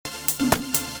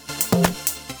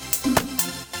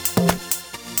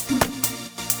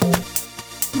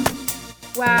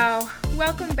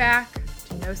Welcome back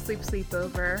to No Sleep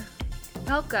Sleepover.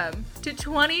 Welcome to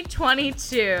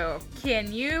 2022.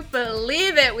 Can you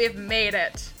believe it? We've made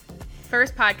it.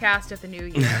 First podcast of the new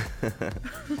year.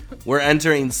 We're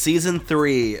entering season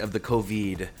 3 of the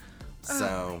COVID.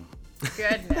 So.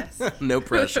 Goodness. No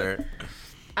pressure.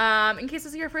 In case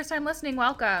this is your first time listening,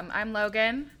 welcome. I'm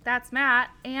Logan. That's Matt.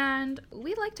 And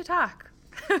we like to talk.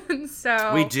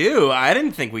 So We do. I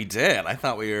didn't think we did. I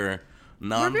thought we were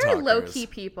non-talkers. We're very low-key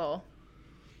people,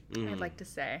 I'd like to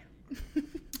say.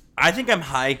 I think I'm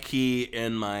high-key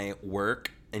in my work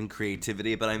and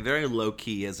creativity, but I'm very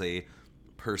low-key as a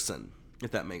person,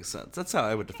 if that makes sense. That's how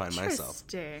I would define myself.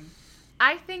 Interesting.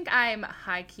 I think I'm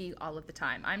high-key all of the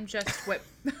time. I'm just what...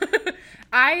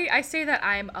 I say that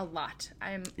I'm a lot.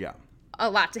 I'm a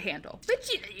lot to handle. But,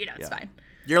 you know, it's fine.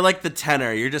 You're like the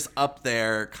tenor. You're just up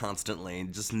there constantly.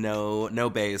 Just no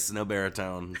bass, no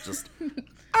baritone. Just...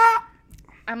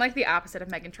 I'm like the opposite of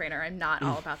Meghan Trainor. I'm not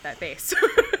all about that bass.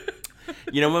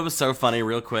 You know what was so funny,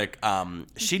 real quick?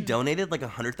 She donated like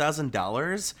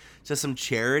 $100,000 to some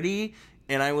charity,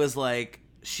 and I was like,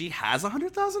 she has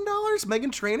 $100,000?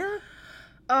 Meghan Trainor?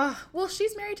 Well,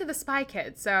 she's married to the Spy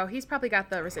Kid, so he's probably got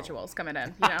the residuals coming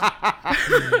in, you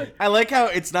know? I like how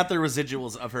it's not the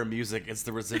residuals of her music, it's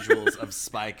the residuals of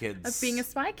Spy Kids. Of being a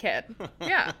Spy Kid.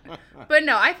 Yeah. But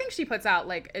no, I think she puts out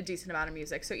like a decent amount of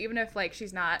music, so even if like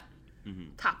she's not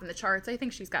top in the charts, I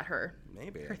think she's got her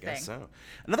Maybe, her I guess thing. so.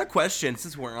 Another question,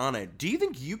 since we're on it. Do you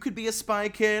think you could be a Spy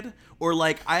Kid? Or,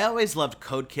 like, I always loved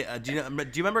Code Kid. Do you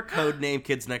remember Codename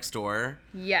Kids Next Door?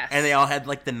 Yes. And they all had,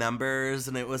 like, the numbers,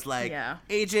 and it was, like, Yeah.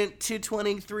 Agent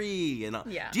 223. And all.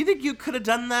 Yeah. Do you think you could have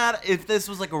done that if this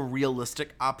was, like, a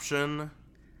realistic option?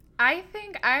 I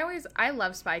think I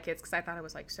love Spy Kids because I thought it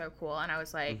was like so cool, and I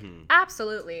was like,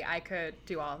 absolutely, I could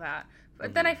do all that.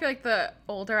 But then I feel like the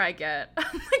older I get,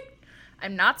 I'm like,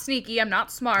 I'm not sneaky, I'm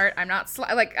not smart, I'm not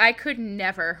like I could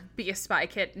never be a Spy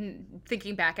Kid.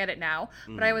 Thinking back at it now,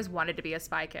 but I always wanted to be a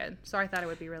Spy Kid, so I thought it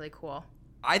would be really cool.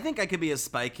 I think I could be a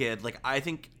Spy Kid. Like, I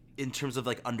think in terms of,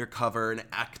 like, undercover and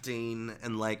acting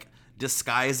and, like,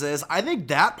 disguises, I think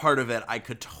that part of it I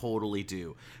could totally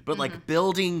do. But, like,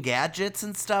 building gadgets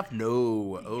and stuff,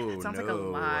 no. It sounds like a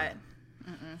lot.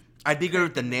 I'd be good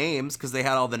with the names, because they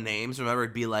had all the names. Remember,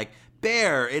 it'd be like,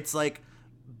 Bear, it's like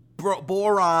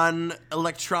boron,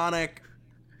 electronic,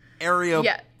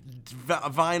 area,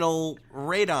 vinyl,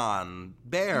 radon,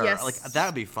 Bear. Yes. Like, that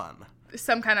would be fun.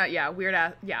 Some kind of, weird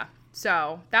ass,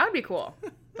 So that would be cool.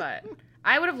 But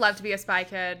I would have loved to be a Spy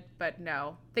Kid, but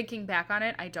no. Thinking back on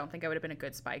it, I don't think I would have been a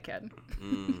good Spy Kid.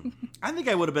 I think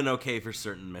I would have been okay for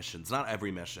certain missions, not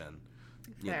every mission.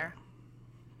 Fair.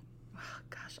 Oh,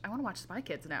 gosh, I want to watch Spy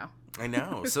Kids now. I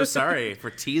know. So sorry for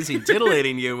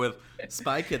titillating you with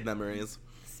Spy Kid memories.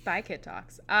 Spy Kid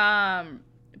talks.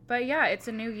 But yeah, it's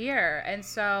a new year. And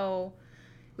so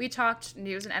we talked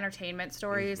news and entertainment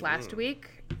stories last week.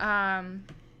 But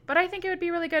I think it would be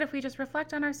really good if we just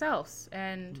reflect on ourselves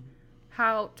and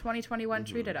how 2021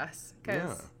 treated us.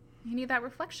 Because you need that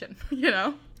reflection, you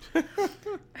know?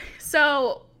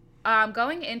 So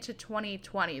going into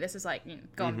 2020, this is like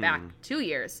going back 2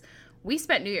 years, we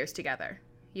spent New Year's together,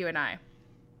 you and I.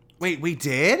 Wait, we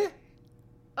did?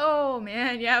 Oh,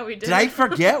 man, yeah, we did. Did I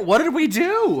forget? What did we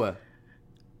do?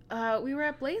 We were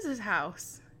at Blaze's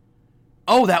house.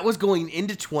 Oh, that was going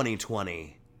into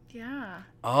 2020. Yeah.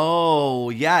 Oh,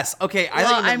 yes. Okay, I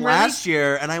thought you meant last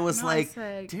year, and I was like,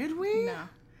 did we? No.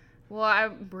 Well,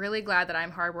 I'm really glad that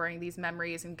I'm harboring these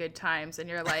memories and good times, and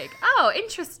you're like, oh,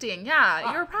 interesting.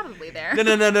 Yeah, you were probably there.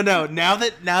 No. Now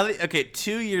that, okay,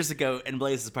 2 years ago in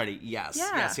Blaze's party, yes.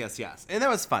 And that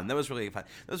was fun. That was really fun.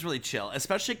 That was really chill,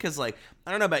 especially because, like,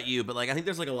 I don't know about you, but, like, I think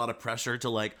there's, like, a lot of pressure to,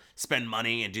 like, spend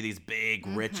money and do these big,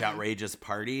 rich, outrageous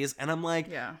parties, and I'm like,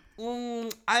 I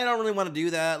don't really want to do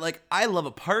that. Like, I love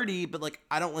a party, but, like,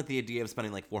 I don't like the idea of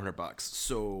spending, like, $400.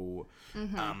 So,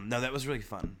 no, that was really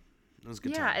fun. It was a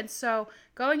good time. Yeah, and so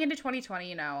going into 2020,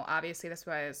 you know, obviously this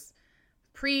was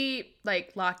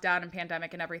like lockdown and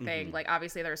pandemic and everything. Like,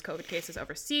 obviously there was COVID cases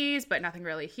overseas, but nothing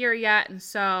really here yet. And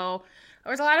so there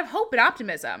was a lot of hope and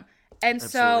optimism. And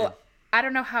so I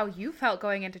don't know how you felt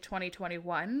going into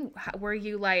 2021. Were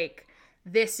you like,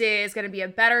 this is going to be a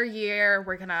better year,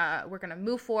 we're gonna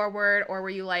move forward, or were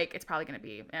you like, it's probably going to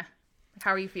be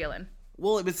How are you feeling?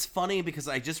 Well, it was funny because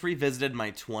I just revisited my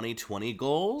 2020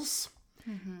 goals,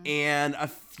 and a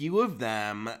few of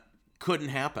them couldn't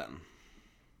happen.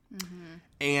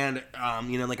 And,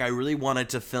 like, I really wanted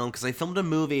to film, because I filmed a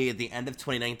movie at the end of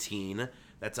 2019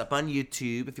 that's up on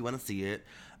YouTube if you want to see it.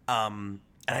 And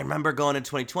I remember going in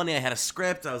 2020, I had a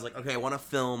script. I was like, okay, I want to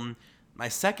film my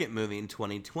second movie in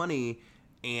 2020.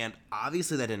 And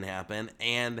obviously that didn't happen.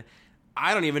 And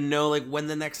I don't even know like when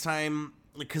the next time,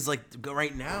 because like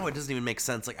right now it doesn't even make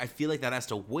sense. Like I feel like that has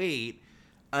to wait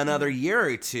another year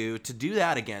or two to do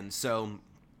that again. So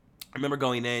I remember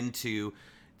going into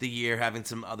the year having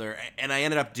some other, and I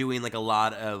ended up doing like a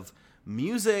lot of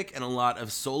music and a lot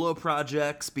of solo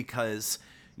projects because,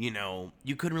 you know,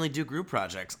 you couldn't really do group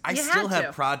projects. I still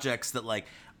have projects that like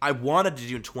I wanted to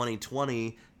do in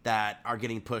 2020 that are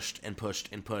getting pushed and pushed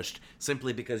and pushed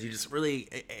simply because you just really,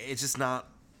 it's just not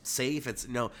safe. It's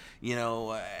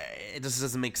it just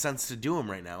doesn't make sense to do them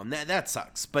right now, and that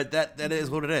sucks. But that is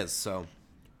what it is. So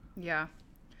yeah.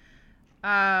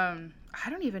 I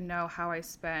don't even know how I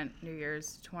spent New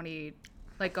Year's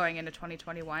going into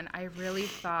 2021. I really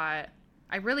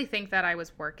think that I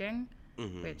was working,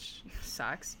 which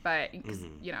sucks, but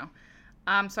you know,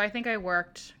 so I think I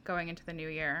worked going into the new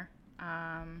year.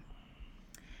 And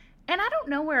I don't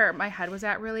know where my head was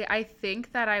at really. I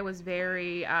think that I was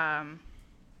very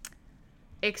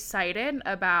excited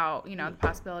about, you know, the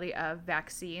possibility of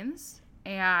vaccines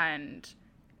and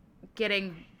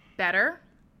getting better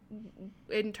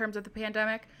in terms of the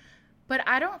pandemic. But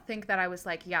I don't think that I was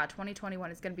like, yeah,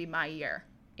 2021 is going to be my year.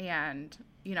 And,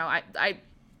 you know,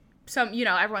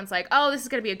 everyone's like, oh, this is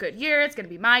going to be a good year. It's going to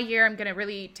be my year. I'm going to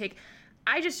really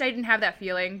I didn't have that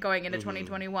feeling going into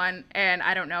 2021. And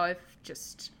I don't know if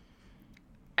just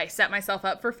I set myself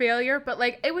up for failure, but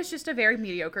like, it was just a very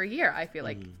mediocre year, I feel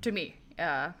like, to me,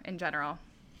 in general.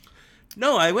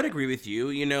 No, I would agree with you.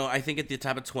 You know, I think at the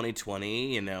top of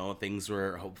 2020, you know, things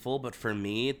were hopeful. But for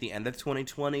me, at the end of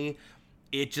 2020,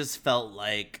 it just felt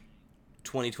like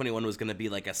 2021 was going to be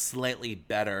like a slightly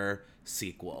better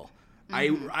sequel.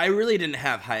 I really didn't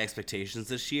have high expectations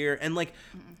this year. And like,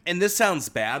 and this sounds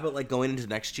bad, but like going into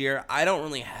next year, I don't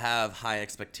really have high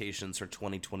expectations for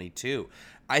 2022.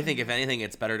 I think if anything,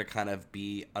 it's better to kind of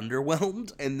be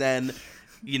underwhelmed and then,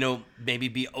 you know, maybe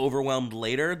be overwhelmed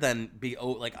later than be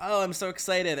like, oh, I'm so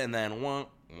excited, and then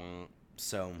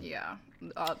so yeah,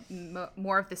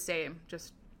 more of the same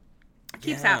just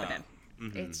keeps happening.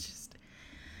 It's just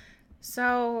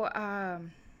so.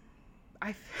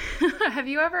 Have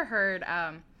you ever heard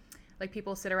like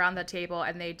people sit around the table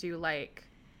and they do like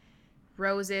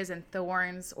roses and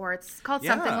thorns, or it's called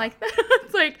something like that.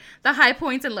 It's like the high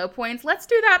points and low points. Let's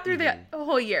do that through the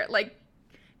whole year, like.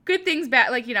 Good things,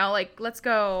 bad, like, you know, like, let's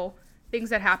go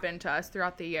things that happen to us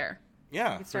throughout the year.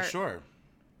 Yeah, for sure.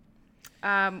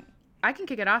 I can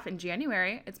kick it off in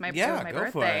January. It's my birthday.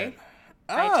 For it.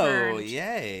 Oh,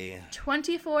 yay.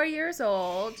 24 years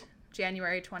old,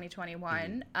 January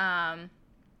 2021. I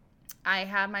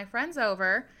had my friends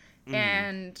over,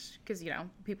 and, because, you know,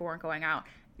 people weren't going out.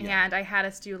 Yeah. And I had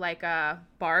us do like a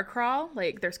bar crawl,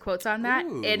 like there's quotes on that,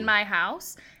 in my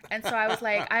house. And so I was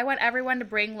like, I want everyone to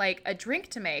bring like a drink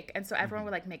to make. And so everyone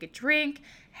would like make a drink,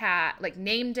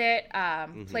 named it,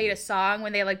 played a song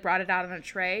when they like brought it out on a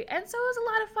tray. And so it was a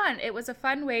lot of fun. It was a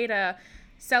fun way to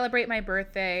celebrate my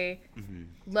birthday,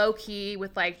 low key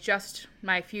with like just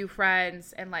my few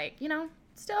friends, and like, you know,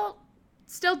 still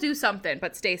do something,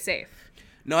 but stay safe.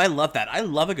 No, I love that. I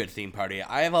love a good theme party.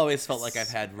 I have always felt like I've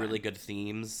had really good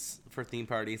themes for theme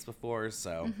parties before,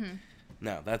 so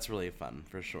no, that's really fun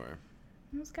for sure.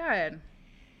 It was good.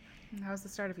 How was the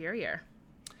start of your year?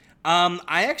 I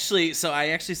actually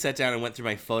sat down and went through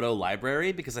my photo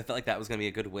library because I felt like that was going to be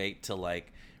a good way to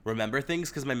like remember things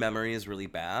because my memory is really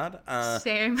bad.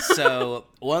 Same. So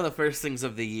one of the first things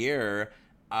of the year,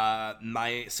 I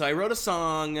wrote a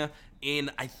song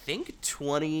in, I think,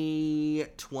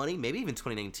 2020, maybe even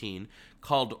 2019,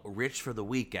 called Rich for the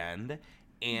Weekend.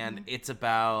 And it's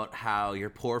about how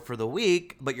you're poor for the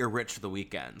week, but you're rich for the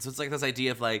weekend. So it's like this idea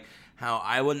of like how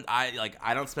I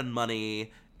don't spend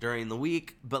money during the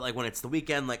week, but like when it's the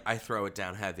weekend, like I throw it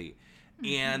down heavy.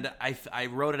 And I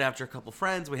wrote it after a couple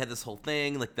friends. We had this whole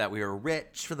thing like that we were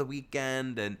rich for the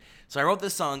weekend. And so I wrote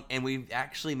this song, and we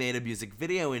actually made a music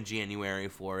video in January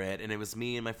for it. And it was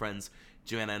me and my friends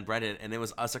Joanna and Brendan, and it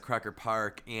was us at Crocker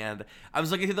Park. And I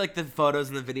was looking through like the photos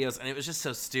and the videos, and it was just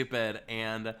so stupid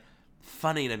and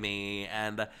funny to me.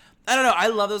 And I don't know, I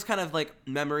love those kind of like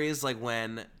memories, like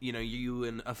when, you know, you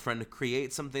and a friend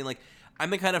create something. Like I'm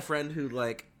the kind of friend who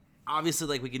like, obviously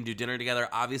like we can do dinner together,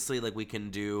 obviously like we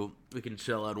can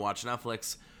chill and watch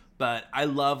Netflix, but I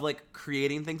love like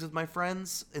creating things with my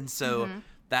friends. And so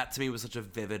that to me was such a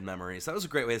vivid memory. So that was a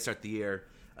great way to start the year.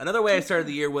 Another way I started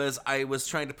the year was I was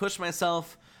trying to push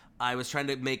myself. I was trying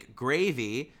to make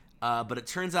gravy, but it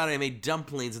turns out I made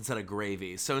dumplings instead of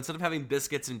gravy. So instead of having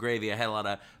biscuits and gravy, I had a lot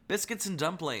of biscuits and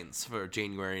dumplings for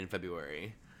January and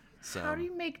February. So how do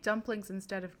you make dumplings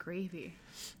instead of gravy?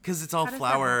 Because it's all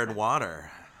flour and water.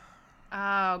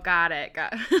 Oh, got it.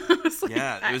 Like,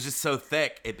 yeah, it was just so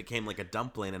thick, it became like a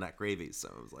dumpling and not gravy.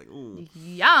 So I was like, ooh.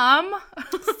 Yum.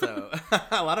 So,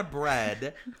 a lot of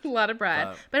bread. A lot of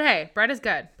bread. But hey, bread is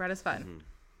good. Bread is fun. Mm-hmm.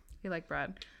 You like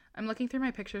bread. I'm looking through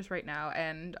my pictures right now,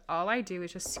 and all I do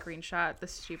is just screenshot the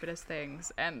stupidest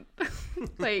things. And,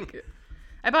 like,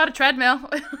 I bought a treadmill.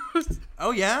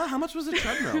 Oh, yeah? How much was a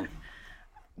treadmill?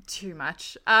 Too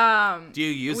much. Do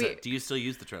you use it? Do you still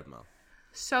use the treadmill?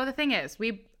 So the thing is,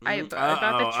 the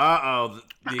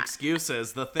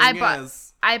excuses. The thing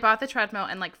I bought the treadmill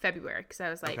in like February because I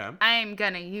was like, okay, I'm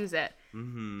gonna use it.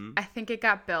 Mm-hmm. I think it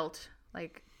got built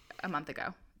like a month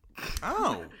ago.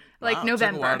 Oh, like wow. November.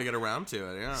 It took a while to get around to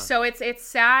it. Yeah. So it's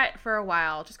sat for a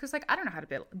while just because like I don't know how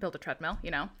to build a treadmill,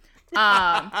 you know.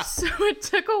 So it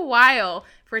took a while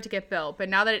for it to get built, but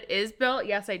now that it is built,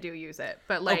 yes, I do use it.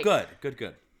 But like, oh,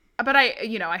 good. But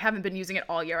I haven't been using it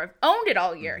all year. I've owned it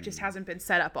all year. It just hasn't been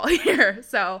set up all year.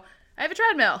 So I have a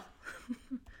treadmill.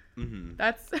 Mm-hmm.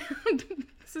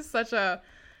 This is such a,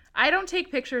 I don't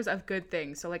take pictures of good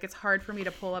things. So like, it's hard for me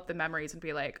to pull up the memories and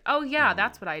be like, oh yeah,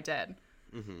 that's what I did.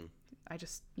 Mm-hmm. I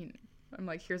just, I'm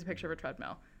like, here's a picture of a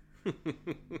treadmill.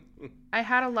 I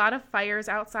had a lot of fires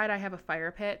outside. I have a fire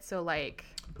pit. So like,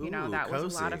 that cozy.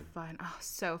 Was a lot of fun. Oh,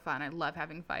 so fun. I love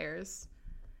having fires.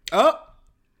 Oh,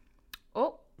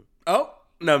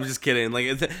 no, I'm just kidding.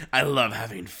 Like, I love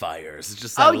having fires. It's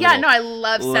just I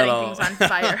love setting things on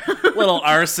fire. Little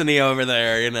arsony over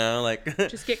there, like.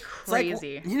 Just get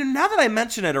crazy. Like, now that I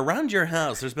mention it, around your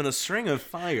house, there's been a string of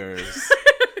fires.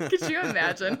 Could you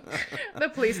imagine? The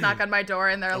police knock on my door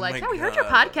and they're like, we heard your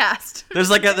podcast. There's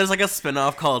like a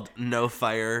spinoff called No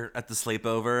Fire at the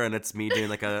Sleepover, and it's me doing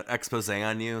like a expose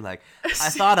on you. Like, I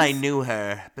thought I knew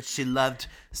her, but she loved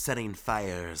setting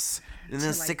fires. In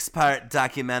this 6-part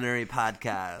documentary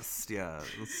podcast. Yeah.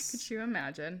 Could you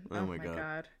imagine? Oh my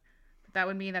God. That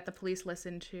would mean that the police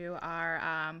listen to our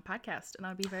podcast, and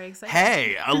I'd be very excited.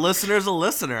 Hey, a listener's a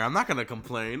listener. I'm not going to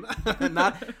complain. I'm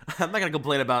not going to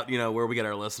complain about, where we get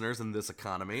our listeners in this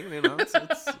economy.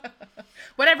 It's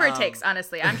whatever it takes,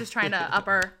 honestly. I'm just trying to up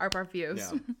our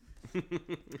views. Yeah.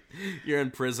 You're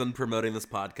in prison promoting this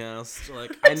podcast.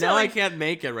 Like, I know I can't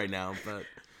make it right now, but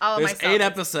there's 8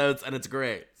 episodes, and it's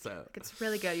great. So it's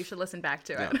really good. You should listen back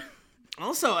to it.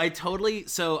 Also,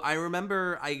 I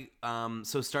remember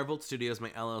Starvolt Studios, my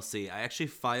LLC, I actually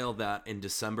filed that in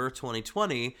December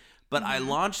 2020, but I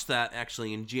launched that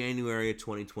actually in January of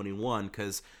 2021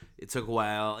 because it took a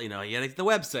while. You gotta get the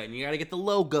website and you gotta get the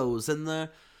logos and the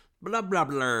blah blah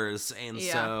blahs. And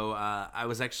so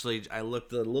I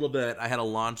looked a little bit. I had a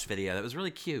launch video that was really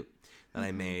cute that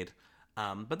I made,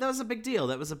 but that was a big deal.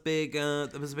 That was a big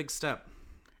step.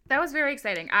 That was very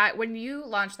exciting. When you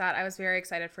launched that, I was very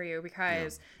excited for you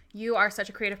because you are such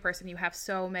a creative person. You have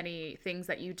so many things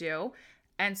that you do.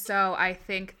 And so I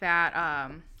think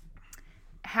that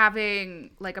having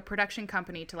like a production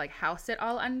company to like house it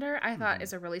all under, I thought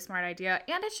is a really smart idea.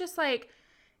 And it's just like,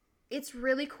 it's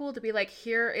really cool to be like,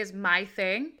 here is my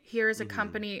thing. Here is a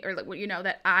company or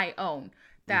that I own,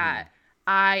 that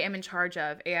I am in charge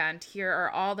of. And here are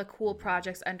all the cool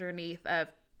projects underneath of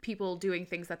people doing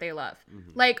things that they love.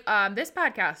 Like this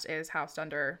podcast is housed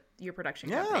under your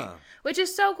production company, which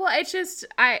is so cool. It's just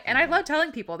I love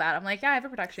telling people that. I'm like, I have a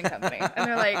production company, and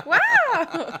they're like,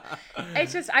 wow.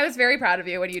 It's just, I was very proud of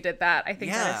you when you did that. I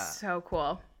think that is so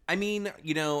cool. I mean,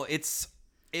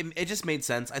 it just made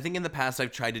sense. I think in the past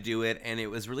I've tried to do it, and it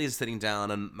was really sitting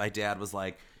down, and my dad was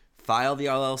like, file the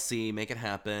LLC, make it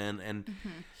happen, and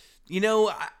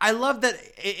I love that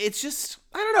it's just,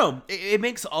 I don't know, it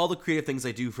makes all the creative things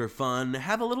I do for fun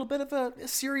have a little bit of a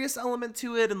serious element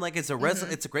to it, and like it's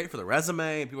it's great for the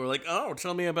resume, and people are like, oh,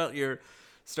 tell me about your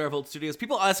Starvolt Studios.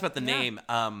 People ask about the name.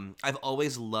 I've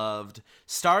always loved,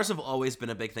 stars have always been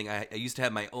a big thing. I used to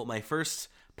have my first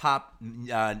pop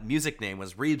music name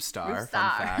was Reebstar,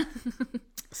 fun fact.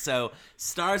 So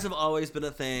stars have always been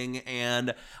a thing,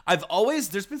 and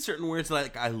there's been certain words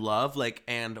that I love,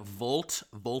 and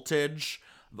voltage.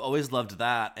 I've always loved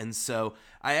that, and so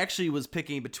I actually was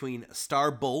picking between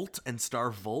Starbolt and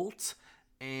Starvolt,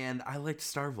 and I liked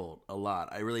Starvolt a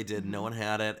lot. I really did. No one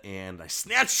had it, and I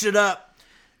snatched it up,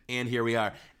 and here we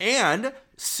are. And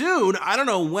soon, I don't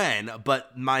know when,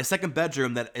 but my second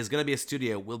bedroom that is going to be a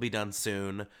studio will be done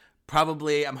soon.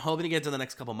 Probably, I'm hoping to get it done the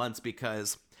next couple months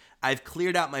because I've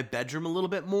cleared out my bedroom a little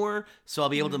bit more, so I'll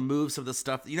be able to move some of the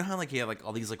stuff. You know how you have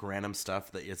all these random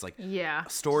stuff that it's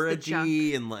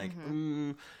storagey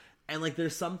and and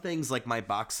there's some things like my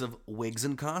box of wigs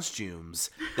and costumes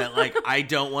that I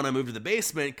don't want to move to the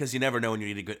basement because you never know when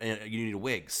you need a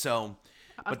wig. So,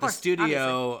 but the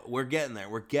studio, obviously. We're getting there.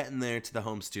 We're getting there to the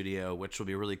home studio, which will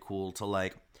be really cool to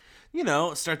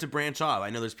start to branch off. I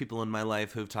know there's people in my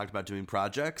life who've talked about doing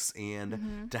projects,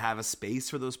 and to have a space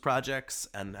for those projects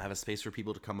and have a space for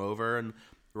people to come over and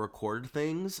record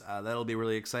things, that'll be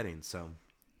really exciting. So,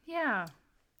 yeah.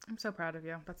 I'm so proud of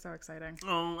you. That's so exciting.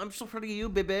 Oh, I'm so proud of you,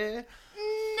 baby.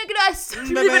 Look at us.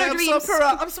 Baby,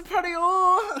 I'm so proud of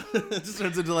you. It just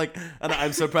turns into like an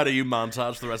I'm so proud of you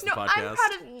montage for the rest of the podcast. I'm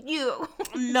proud of you.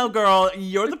 No, girl,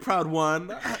 you're the proud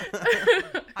one.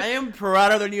 I am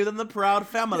prouder than you than the proud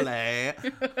family.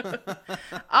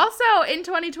 Also, in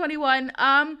 2021,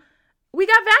 we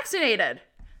got vaccinated.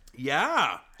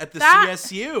 Yeah, at the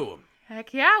CSU.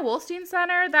 Heck yeah, Wolstein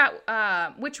Center,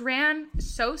 that which ran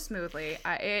so smoothly.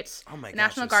 Oh my gosh,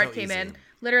 National Guard came in.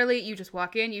 Literally, you just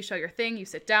walk in, you show your thing, you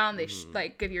sit down, they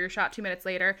give you your shot 2 minutes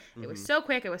later. It was so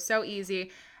quick, it was so easy.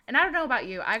 And I don't know about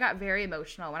you, I got very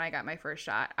emotional when I got my first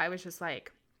shot. I was just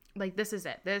like this is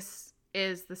it. This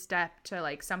is the step to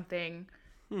like something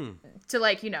to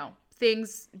like,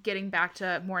 things getting back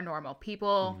to more normal,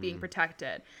 people being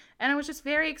protected. And it was just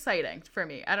very exciting for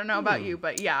me. I don't know about you,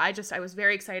 but yeah, I was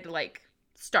very excited to like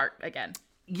start again.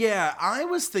 Yeah, I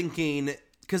was thinking,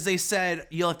 because they said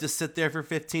you'll have to sit there for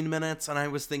 15 minutes. And I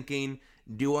was thinking,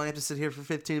 do I have to sit here for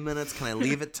 15 minutes? Can I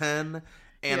leave at 10?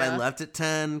 And I left at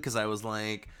 10 because I was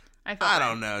like, I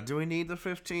don't know. Do we need the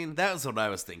 15? That was what I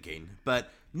was thinking. But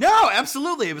no,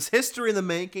 absolutely. It was history in the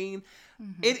making.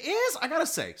 It is, I gotta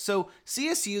say. So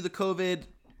CSU, the COVID,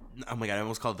 oh my God, I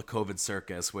almost called it the COVID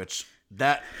circus, which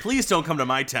please don't come to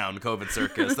my town, COVID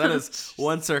circus. That is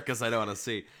one circus I don't want to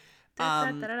see.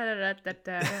 And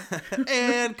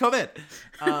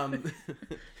COVID.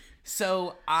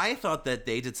 So I thought that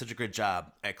they did such a great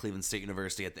job at Cleveland State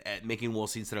University at making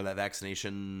Wolstein Center that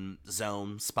vaccination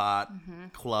zone spot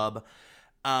club.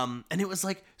 And it was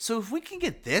like, so if we can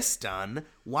get this done,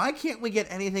 why can't we get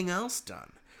anything else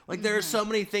done? Like, there are so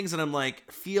many things that I'm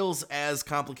like, feels as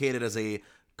complicated as a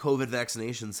COVID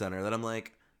vaccination center that I'm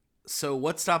like, so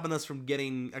what's stopping us from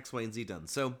getting X, Y, and Z done?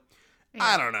 So,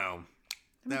 I don't know.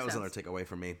 That was another takeaway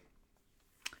from me.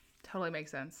 Totally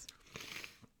makes sense.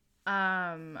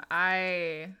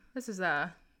 This is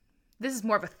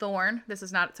more of a thorn. This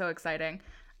is not so exciting.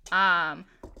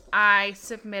 I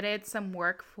submitted some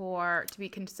work to be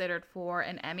considered for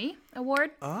an Emmy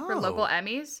award for local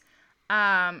Emmys.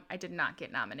 I did not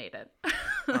get nominated.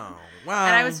 Oh, wow.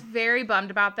 And I was very bummed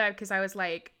about that because I was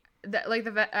like,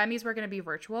 the Emmys were going to be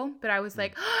virtual, but I was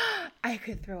like, I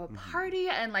could throw a party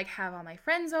and like have all my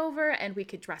friends over and we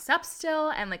could dress up still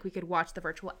and like we could watch the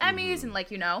virtual Emmys and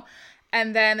like,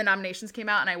 and then the nominations came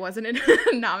out and I wasn't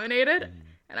nominated.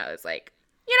 And I was like,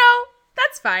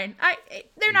 that's fine.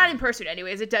 They're not in person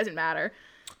anyways. It doesn't matter.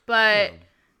 But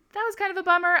that was kind of a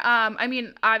bummer. I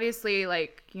mean, obviously,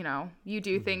 like, you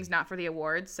do things not for the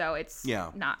awards, so it's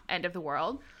not end of the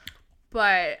world.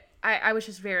 But I was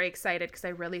just very excited because I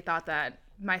really thought that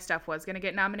my stuff was going to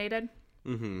get nominated.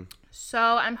 So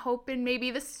I'm hoping maybe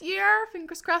this year,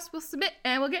 fingers crossed, we'll submit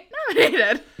and we'll get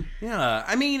nominated. Yeah,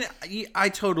 I mean, I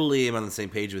totally am on the same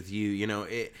page with you.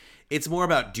 It's more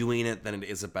about doing it than it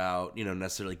is about,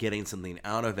 necessarily getting something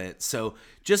out of it. So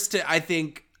just to, I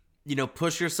think,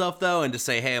 push yourself though, and to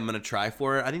say, hey, I'm going to try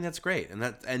for it. I think that's great.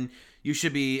 And you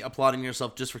should be applauding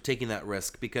yourself just for taking that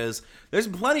risk, because there's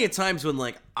plenty of times when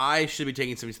like I should be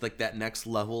taking something to like that next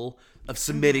level of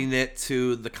submitting it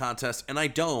to the contest, and I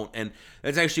don't. And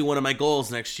that's actually one of my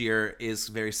goals next year, is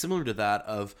very similar to that,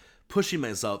 of pushing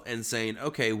myself and saying,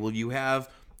 okay, well, you have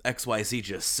XYZ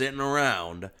just sitting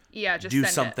around. Yeah, just do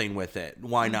something with it.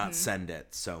 Why not send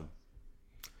it? So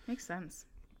makes sense.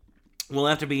 Well,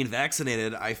 after being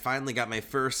vaccinated, I finally got my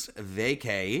first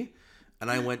vacay, and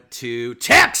I went to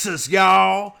Texas,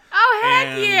 y'all. Oh,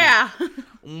 heck yeah.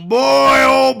 Boy,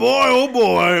 oh boy, oh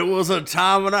boy, it was a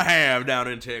time and a half down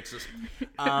in Texas.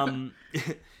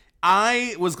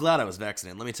 I was glad I was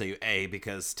vaccinated, let me tell you,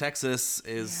 because Texas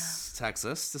is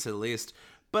Texas, to say the least.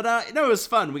 But, it was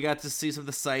fun. We got to see some of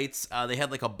the sights. They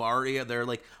had, like, a barrio. They're,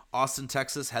 like, Austin,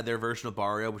 Texas had their version of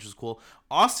barrio, which was cool.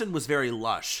 Austin was very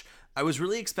lush. I was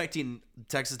really expecting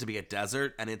Texas to be a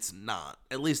desert, and it's not,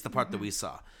 at least the part that we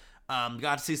saw.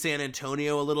 Got to see San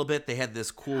Antonio a little bit. They had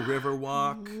this cool river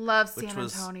walk. Love San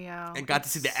Antonio. And got to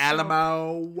see the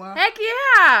Alamo. Heck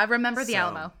yeah. Remember the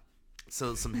Alamo.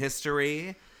 So some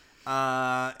history.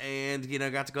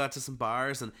 And, got to go out to some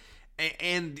bars. And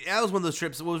that was one of those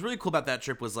trips. What was really cool about that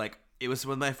trip was, like, it was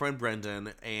with my friend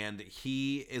Brendan, and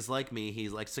he is like me. He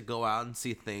likes to go out and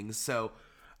see things. So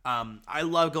I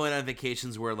love going on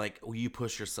vacations where, like, you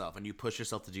push yourself and you push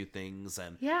yourself to do things.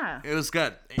 And it was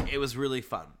good. It was really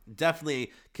fun.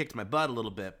 Definitely kicked my butt a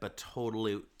little bit, but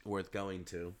totally worth going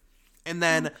to. And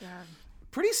then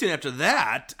pretty soon after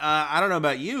that, I don't know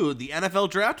about you, the NFL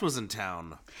draft was in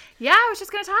town. Yeah, I was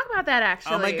just going to talk about that,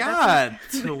 actually. Oh, my God.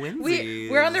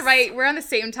 Twinsies. We're on the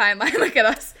same timeline. Look at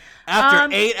us.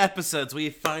 After 8 episodes,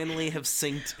 we finally have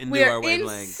synced into our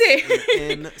wavelengths. We're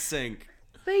in sync.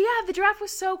 But yeah, the draft was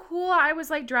so cool. I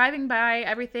was like driving by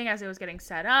everything as it was getting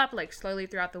set up, like slowly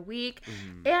throughout the week.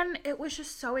 And it was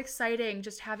just so exciting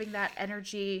just having that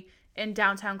energy in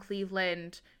downtown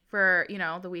Cleveland for,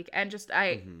 the week. And just,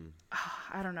 I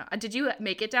don't know. Did you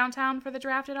make it downtown for the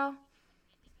draft at all?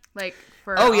 Like,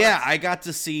 for I got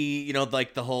to see,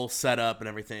 like the whole setup and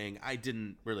everything. I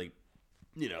didn't really,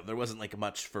 there wasn't like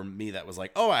much for me that was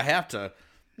like, oh, I have to,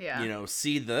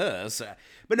 see this.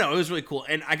 But no, it was really cool.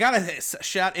 And I got a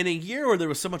shot in a year where there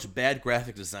was so much bad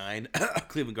graphic design,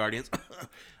 Cleveland Guardians.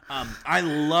 I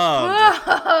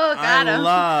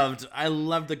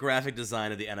loved the graphic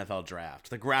design of the NFL draft.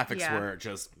 The graphics were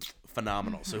just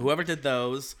phenomenal. So whoever did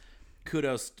those,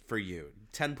 kudos for you.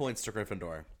 10 points to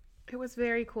Gryffindor. It was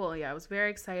very cool. Yeah, it was very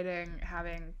exciting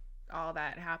having all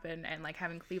that happen and like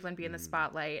having Cleveland be in the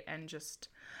spotlight and just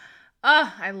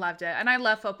I loved it. And I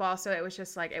love football, so it was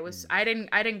just like I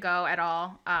didn't go at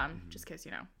all just cuz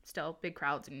still big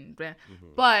crowds and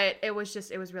but it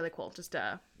was really cool just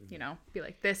to be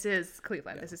like, this is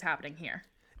Cleveland. This is happening here.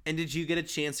 And did you get a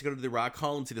chance to go to the Rock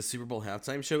Hall and see the Super Bowl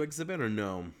halftime show exhibit or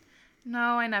no? No,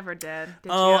 I never did.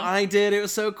 Did you? I did. It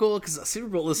was so cool because the Super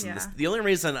Bowl, the only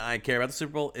reason I care about the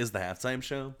Super Bowl is the halftime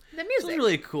show. The music. So it was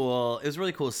really cool. It was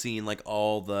really cool seeing like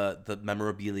all the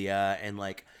memorabilia and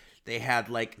like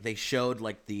they showed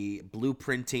like the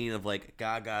blueprinting of like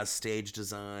Gaga's stage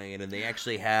design, and they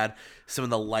actually had some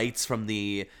of the lights from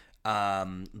the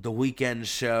Weeknd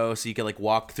show, so you could like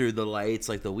walk through the lights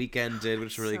like the Weeknd did,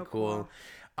 which was really cool.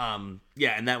 And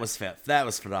that was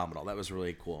phenomenal. That was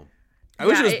really cool. I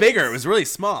wish it was bigger. It was really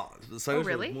small. So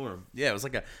really? More. Yeah, it was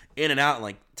like a in and out in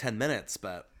like 10 minutes,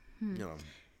 but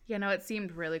Yeah, no, it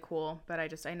seemed really cool, but I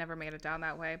never made it down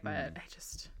that way, but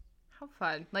how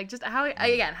fun. Like just how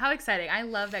exciting. I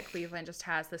love that Cleveland just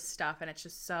has this stuff, and it's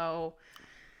just so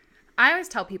I always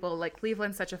tell people like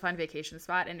Cleveland's such a fun vacation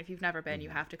spot, and if you've never been, you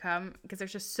have to come because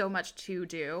there's just so much to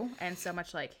do and so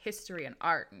much like history and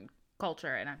art and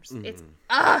culture, and I'm just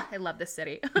I love this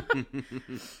city.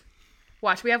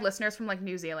 Watch, we have listeners from like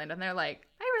New Zealand, and they're like,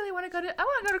 I want to go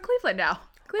to Cleveland now.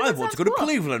 I want to go to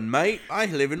Cleveland, mate. I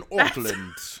live in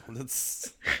Auckland.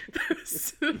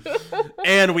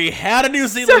 And we had a New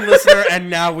Zealand listener, and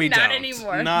now we don't. Not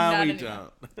anymore. No, we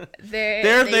don't.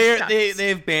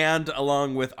 They've banned,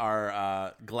 along with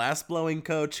our glass blowing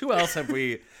coach. Who else have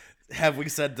we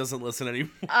said doesn't listen anymore?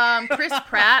 Chris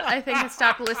Pratt, I think, has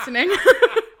stopped listening.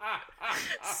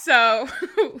 So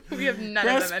we have none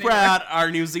of them anymore. Chris Pratt,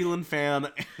 our New Zealand fan,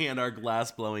 and our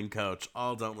glass blowing coach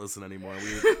all don't listen anymore.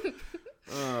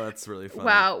 Oh, that's really funny.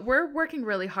 Wow, we're working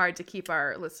really hard to keep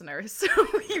our listeners, so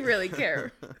we really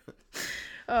care.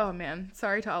 Oh man,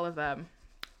 sorry to all of them.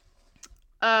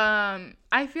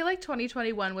 I feel like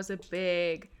 2021 was a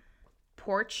big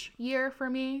porch year for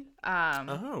me.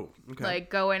 Okay. Like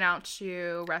going out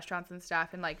to restaurants and stuff,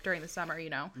 and like during the summer,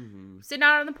 sitting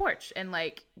out on the porch and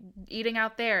like eating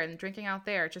out there and drinking out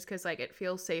there, just because like it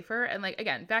feels safer. And like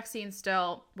again, vaccines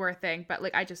still were a thing, but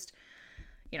like I just,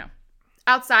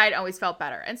 outside always felt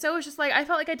better. And so it was just like I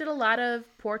felt like I did a lot of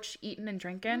porch eating and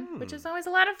drinking, which is always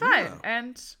a lot of fun,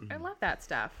 and I love that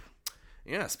stuff.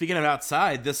 Yeah, speaking of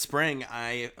outside, this spring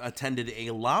I attended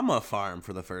a llama farm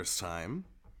for the first time.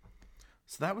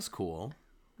 So that was cool.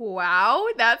 Wow,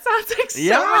 that sounds like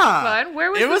so much fun.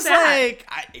 Where was it? It was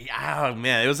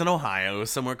it was in Ohio. It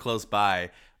was somewhere close by.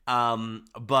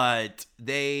 But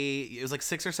it was like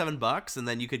 $6 or $7, and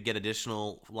then you could get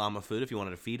additional llama food if you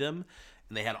wanted to feed them.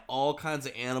 And they had all kinds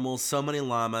of animals, so many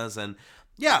llamas, and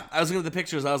yeah, I was looking at the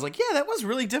pictures. I was like, yeah, that was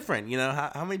really different.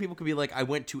 How many people could be like, I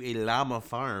went to a llama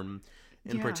farm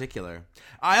in particular.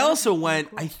 I also went,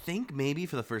 I think maybe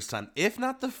for the first time, if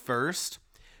not the first,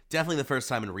 definitely the first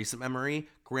time in recent memory,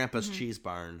 Grandpa's Cheese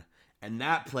Barn. And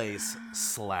that place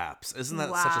slaps. Isn't that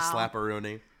such a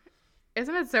slapperoonie?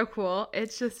 Isn't it so cool?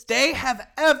 It's just... They have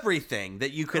everything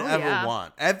that you could ever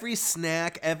want. Every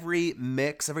snack, every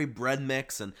mix, every bread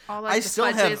mix. And all like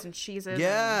fudges and cheeses.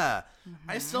 Yeah.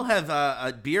 I still have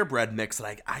a beer bread mix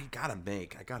that I gotta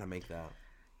make. I gotta make that.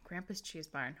 Grandpa's Cheese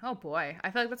Barn. Oh, boy.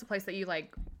 I feel like that's a place that you,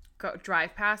 like,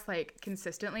 drive past, like,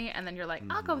 consistently. And then you're like,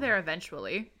 I'll go there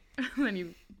eventually. And then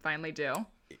you finally do.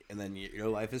 And then your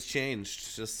life has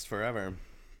changed just forever.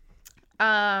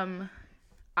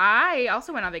 I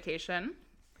also went on vacation.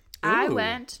 Ooh. I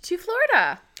went to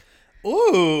Florida.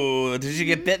 Ooh, did you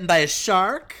get bitten by a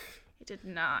shark? I did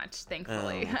not,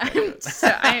 thankfully.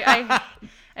 I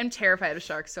am terrified of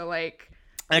sharks. So, like,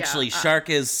 Actually, shark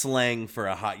is slang for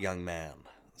a hot young man.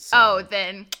 So. Oh,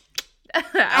 then...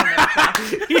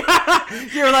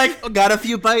 You're like, oh, got a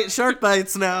few shark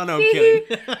bites now. No, I'm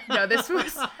kidding. No, this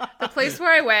was the place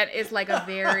where I went is like a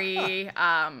very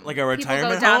like a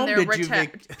retirement home.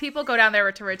 People go down there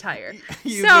to retire.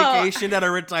 You vacationed at a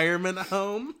retirement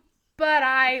home. But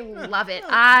I love it.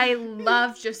 I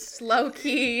love just low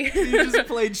key. You just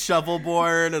played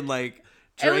shuffleboard and like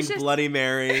drank Bloody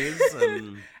Marys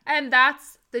and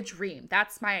that's the dream.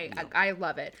 That's I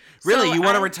love it. Really, so you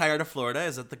want to retire to Florida?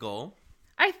 Is that the goal?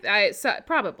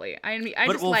 Probably. I mean,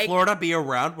 but will Florida be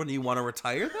around when you want to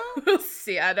retire, though? We'll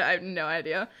see. I have no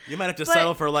idea. You might have to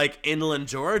settle for like inland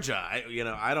Georgia.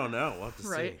 I don't know. We'll have to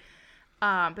see.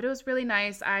 But it was really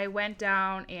nice. I went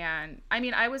down and, I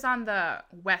mean, I was on the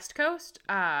West Coast,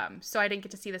 so I didn't get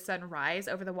to see the sun rise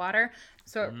over the water.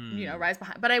 So, rise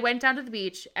behind. But I went down to the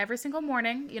beach every single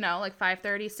morning, like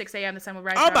 5:30, 6 a.m. The sun would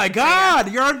rise. Oh my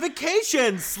God, you're on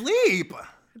vacation. Sleep.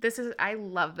 I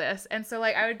love this. And so,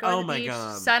 like, I would go to the beach.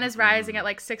 God. Sun is rising at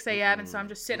like 6 a.m. And so I'm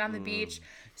just sitting on the beach.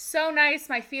 So nice.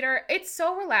 It's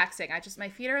so relaxing. My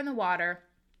feet are in the water.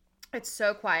 It's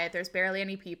so quiet. There's barely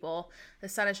any people. The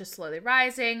sun is just slowly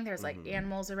rising. There's like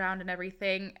animals around and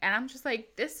everything. And I'm just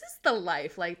like, this is the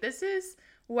life. Like, this is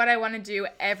what I want to do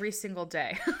every single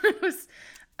day. It was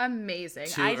amazing.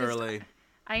 Early.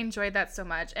 I enjoyed that so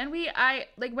much. And I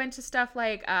went to stuff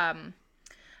like,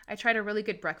 I tried a really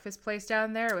good breakfast place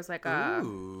down there. It was like a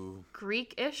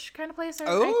Greek-ish kind of place,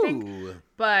 I think.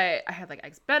 But I had like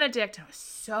Eggs Benedict. And it was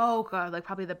so good. Like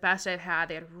probably the best I've had.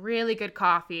 They had really good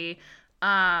coffee.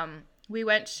 We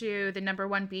went to the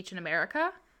 #1 beach in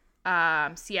America,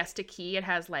 Siesta Key. It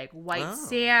has like white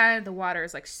sand. The water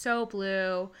is like so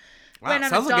blue.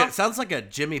 Wow, sounds like a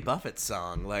Jimmy Buffett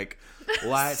song. Like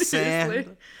white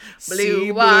sand,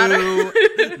 blue water,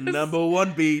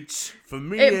 #1 beach for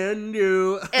me and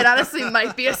you. It honestly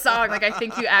might be a song. Like I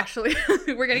think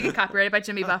we're gonna get copyrighted by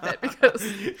Jimmy Buffett because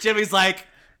Jimmy's like,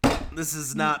 this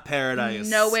is not paradise.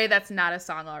 No way, that's not a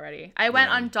song already. I went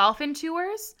on dolphin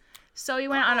tours. So we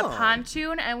went on a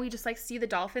pontoon and we just like see the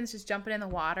dolphins just jumping in the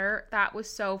water. That was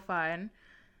so fun.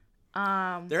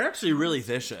 They're actually really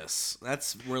vicious.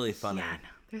 That's really funny. Yeah, no,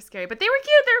 they're scary, but they were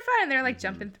cute. They were fun. They're like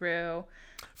jumping through.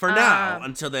 For now,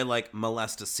 until they like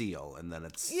molest a seal, and then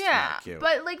it's not cute.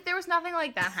 But like there was nothing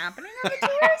like that happening on the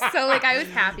tour, so like I was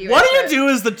happy. What do you do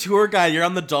as the tour guide? You're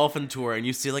on the dolphin tour, and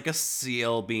you see like a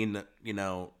seal being,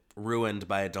 ruined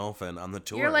by a dolphin on the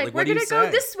tour. You're like we're gonna go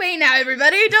this way now,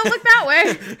 everybody. Don't look that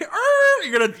way.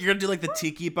 You're gonna do like the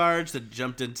tiki barge that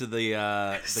jumped into the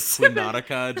Queen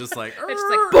Nautica, just like it's just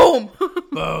like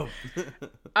boom,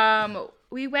 boom.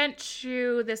 We went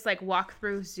to this like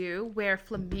walk-through zoo where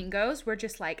flamingos were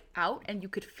just like out and you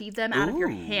could feed them out of your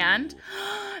hand.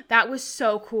 That was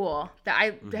so cool. That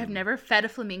I have never fed a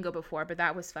flamingo before, but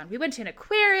that was fun. We went to an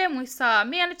aquarium. We saw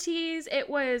manatees. It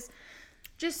was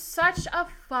just such a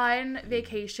fun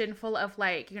vacation full of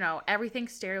like, everything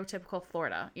stereotypical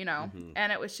Florida,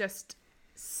 and it was just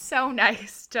so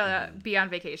nice to be on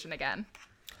vacation again.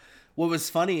 What was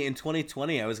funny, in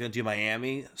 2020, I was going to do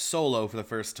Miami solo for the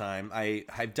first time.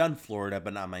 I've done Florida,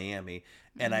 but not Miami.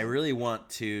 And I really want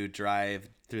to drive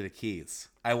through the Keys.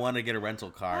 I want to get a rental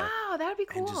car. Wow, that would be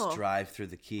cool. And just drive through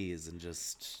the Keys and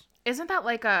just... Isn't that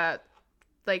like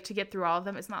to get through all of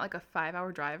them, it's not like a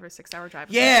 5-hour drive or 6-hour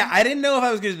drive? Yeah, I didn't know if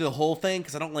I was going to do the whole thing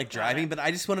because I don't like driving, but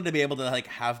I just wanted to be able to like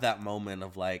have that moment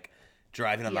of like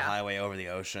driving on the highway over the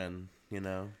ocean,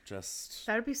 just...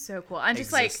 That would be so cool. And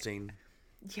just existing.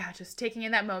 Just taking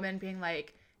in that moment, being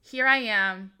like, here I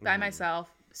am by myself,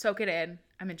 soak it in,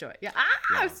 I'm enjoying it.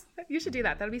 Yeah. You should do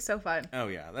that. That would be so fun. Oh,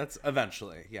 yeah. That's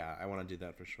eventually. Yeah, I want to do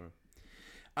that for sure.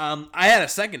 I had a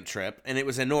second trip, and it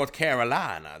was in North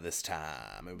Carolina this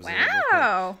time. It was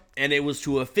and it was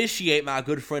to officiate my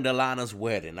good friend Alana's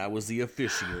wedding. I was the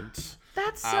officiant.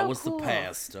 That's so cool. I was the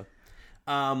pastor.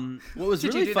 What was did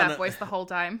really you do fun, that voice the whole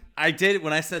time? I did.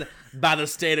 When I said, by the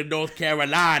state of North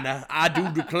Carolina, I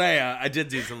do declare. I did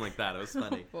do something like that. It was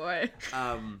funny. Oh, boy.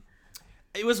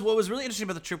 What was really interesting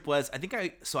about the trip was,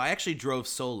 I actually drove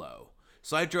solo.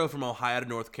 So I drove from Ohio to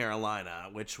North Carolina,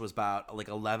 which was about like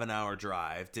 11-hour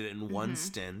drive. Did it in one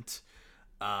stint.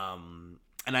 And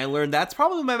I learned that's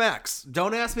probably my max.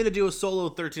 Don't ask me to do a solo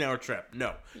 13-hour trip.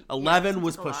 No. 11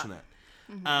 was pushing it.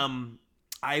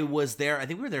 I was there. I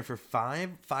think we were there for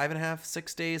 5.5,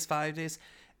 6 days, 5 days.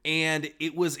 And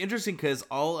it was interesting because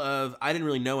I didn't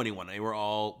really know anyone. They were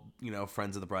all,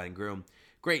 friends of the bride and groom.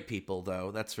 Great people, though,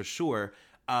 that's for sure.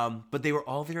 But they were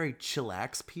all very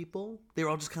chillax people. They were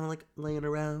all just kind of like laying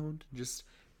around, just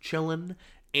chilling.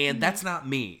 And that's not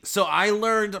me. So I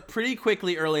learned pretty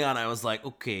quickly early on. I was like,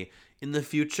 okay, in the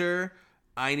future,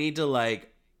 I need to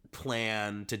like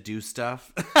plan to do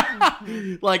stuff.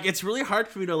 Like it's really hard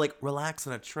for me to like relax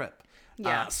on a trip.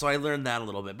 Yeah. So I learned that a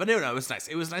little bit. But no, it was nice.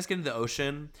 It was nice getting to the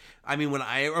ocean. I mean, when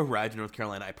I arrived in North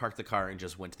Carolina, I parked the car and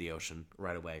just went to the ocean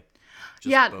right away.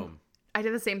 Just boom. I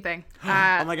did the same thing. Oh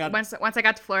my God. Once I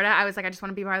got to Florida, I was like, I just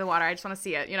want to be by the water. I just want to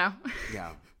see it, you know?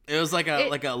 Yeah. It was like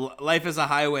a Life is a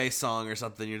Highway song or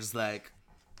something. You're just like,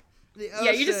 the ocean.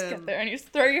 Yeah, you just get there and you just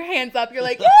throw your hands up. You're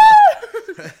like,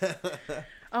 yeah!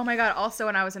 Oh my God. Also,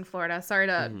 when I was in Florida, sorry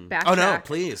to backtrack. Oh no,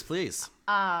 please.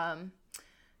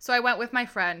 So I went with my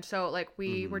friend. So like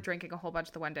we were drinking a whole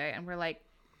bunch the one day, and we're like,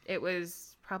 it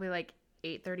was probably like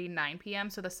 8:30, 9 p.m.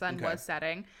 So the sun was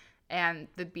setting, and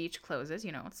the beach closes.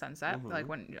 You know, it's sunset. Like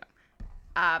when, you know,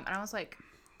 and I was like,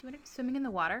 do you want to be swimming in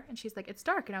the water? And she's like, it's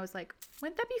dark. And I was like,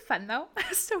 wouldn't that be fun though?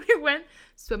 So we went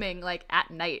swimming like at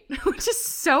night, which is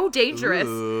so dangerous.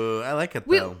 Ooh, I like it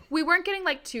though. We weren't getting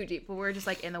like too deep, but we were just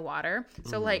like in the water.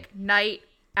 So like night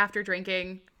after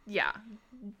drinking,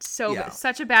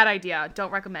 such a bad idea.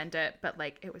 Don't recommend it, but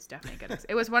like it was definitely good.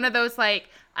 It was one of those like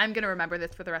I'm gonna remember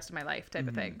this for the rest of my life type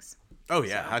of things. Oh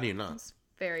yeah, so, how do you not? It was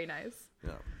very nice.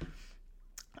 Yeah.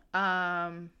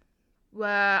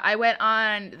 I went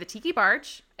on the Tiki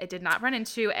Barge. I did not run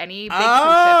into any big cruise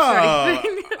ships or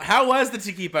anything. How was the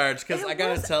Tiki Barge? Because I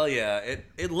gotta tell you,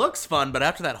 it looks fun, but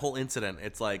after that whole incident,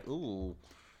 it's like, ooh.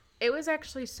 It was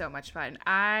actually so much fun.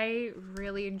 I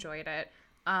really enjoyed it.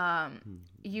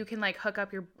 You can like hook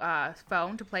up your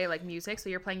phone to play like music, so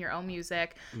you're playing your own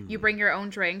music. You bring your own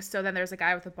drinks, so then there's a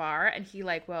guy with a bar, and he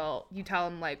like you tell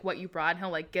him like what you brought, and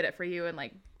he'll like get it for you and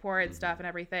like pour it stuff and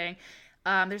everything.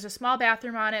 There's a small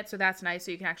bathroom on it, so that's nice,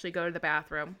 so you can actually go to the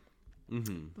bathroom.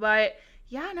 But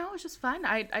yeah, no, it was just fun.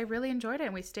 I really enjoyed it,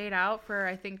 and we stayed out for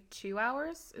I think 2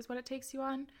 hours is what it takes you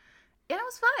on. And it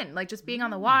was fun, like just being on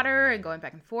the water and going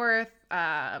back and forth,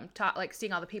 like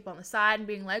seeing all the people on the side and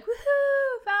being like,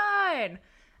 woohoo, fine.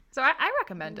 So I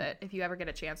recommend it if you ever get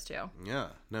a chance to. Yeah,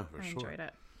 no, for sure. I enjoyed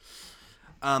it.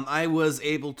 I was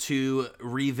able to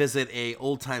revisit a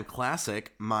old-time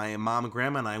classic. My mom,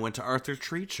 grandma, and I went to Arthur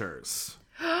Treacher's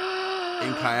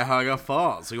in Cuyahoga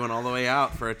Falls. We went all the way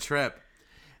out for a trip.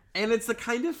 And it's the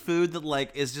kind of food that,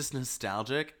 like, is just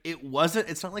nostalgic.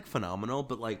 It's not, like, phenomenal,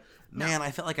 but, like, man,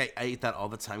 I felt like I ate that all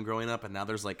the time growing up, and now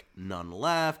there's, like, none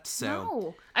left. So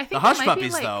no, I think the Hush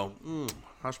Puppies, though,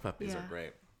 Hush Puppies are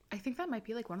great. I think that might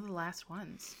be, like, one of the last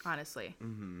ones, honestly.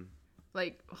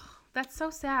 Like, that's so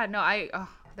sad. No,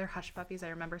 they're Hush Puppies. I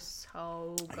remember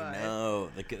so good. I know.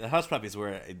 The Hush Puppies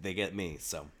they get me,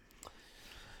 so.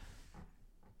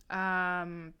 Oh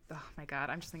my God.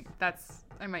 I'm just thinking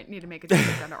I might need to make a trip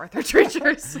down to Arthur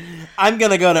Treacher's. I'm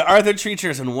going to go to Arthur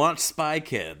Treacher's and watch Spy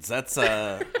Kids. That's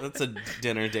a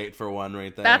dinner date for one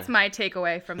right there. That's my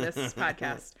takeaway from this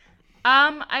podcast.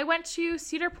 I went to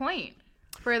Cedar Point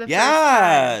for the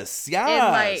first time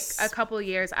in like a couple of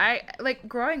years. I like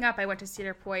growing up, I went to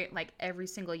Cedar Point like every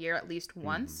single year at least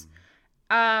once.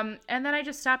 And then I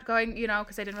just stopped going, you know,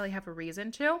 because I didn't really have a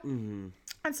reason to.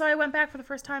 And so I went back for the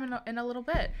first time in a little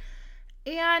bit.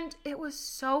 And it was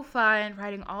so fun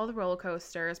riding all the roller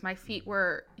coasters. My feet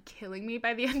were killing me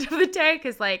by the end of the day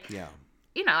because, like,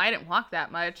 you know, I didn't walk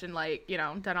that much and, like, you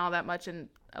know, done all that much in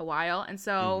a while. And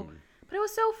so, but it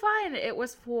was so fun. It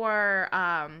was for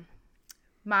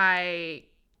my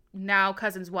now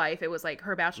cousin's wife. It was, like,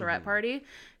 her bachelorette party.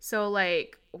 So,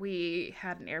 like, we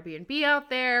had an Airbnb out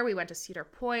there. We went to Cedar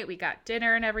Point. We got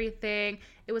dinner and everything.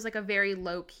 It was like a very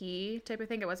low key type of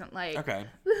thing. It wasn't like,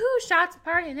 woohoo, shots,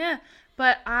 party, yeah.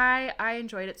 But I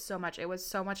enjoyed it so much. It was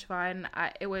so much fun.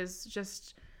 It was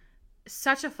just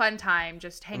such a fun time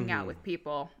just hanging out with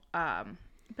people.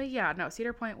 But yeah, no,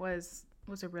 Cedar Point was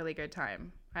a really good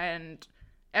time. And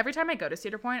every time I go to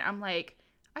Cedar Point, I'm like,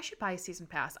 I should buy a season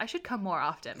pass. I should come more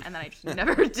often. And then I just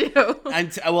never do.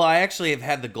 Well, I actually have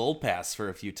had the gold pass for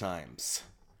a few times.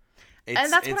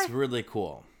 It's really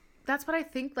cool. That's what I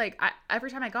think. Like,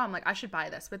 every time I go, I'm like, I should buy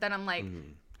this. But then I'm like,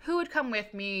 who would come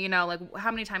with me? You know, like,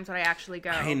 how many times would I actually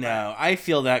go? I know. I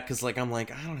feel that because, like, I'm like,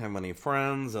 I don't have many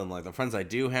friends. And, like, the friends I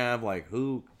do have, like,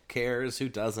 who cares? Who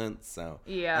doesn't? So,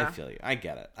 yeah. I feel you. I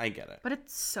get it. But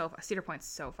it's Cedar Point's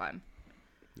so fun.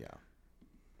 Yeah.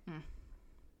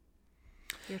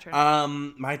 Your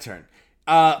turn. My turn.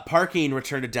 Parking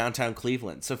returned to downtown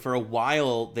Cleveland. So for a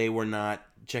while, they were not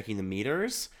checking the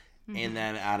meters. And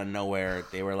then out of nowhere,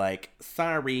 they were like,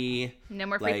 sorry. No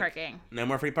more free parking. No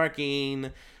more free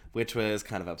parking, which was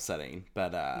kind of upsetting.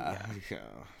 But,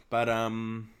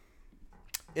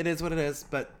 it is what it is.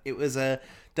 But it was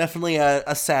definitely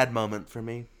a sad moment for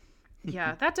me.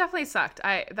 Yeah, that definitely sucked.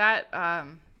 I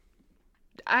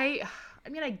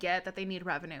mean, I get that they need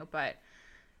revenue, but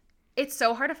it's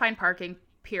so hard to find parking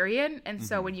period. And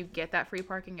so when you get that free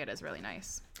parking, it is really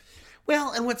nice.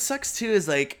 Well, and what sucks too is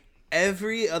like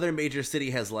every other major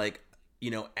city has like,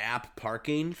 app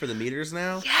parking for the meters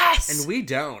now. Yes! And we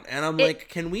don't. And I'm like,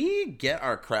 can we get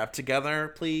our crap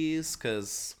together, please?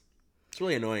 Because it's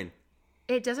really annoying.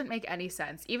 It doesn't make any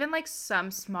sense. Even like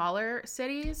some smaller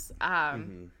cities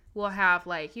will have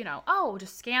like,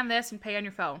 just scan this and pay on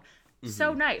your phone.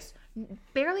 So nice.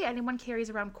 Barely anyone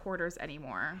carries around quarters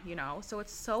anymore, So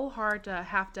it's so hard to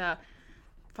have to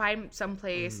find some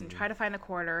place and try to find the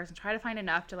quarters and try to find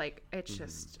enough to like, it's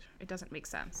just, it doesn't make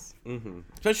sense.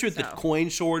 Especially with the coin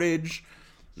shortage.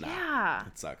 Nah, yeah.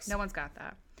 It sucks. No one's got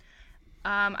that.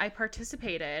 I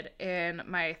participated in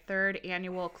my 3rd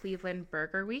annual Cleveland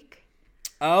Burger Week.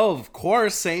 Oh, of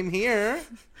course. Same here.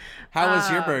 How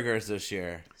was your burgers this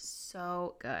year?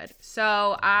 So good.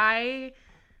 So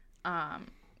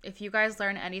if you guys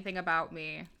learn anything about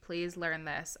me, please learn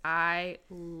this. I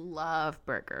love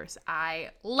burgers. I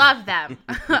love them.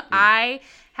 I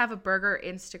have a burger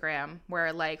Instagram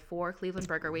where like for Cleveland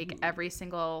Burger Week, every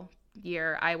single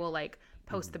year I will like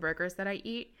post the burgers that I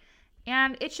eat.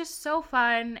 And it's just so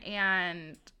fun.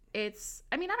 And I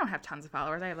don't have tons of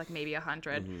followers. I have like maybe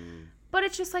 100. But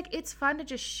it's just like, it's fun to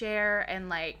just share and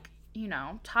like,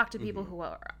 talk to people who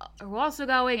are also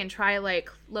going and try like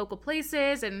local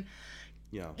places. And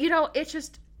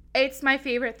it's my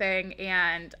favorite thing.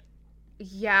 And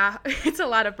yeah, it's a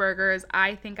lot of burgers.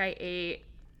 I think I ate,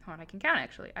 hold on, I can count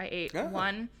actually. I ate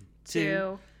 1,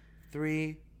 2,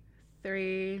 3,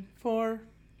 4,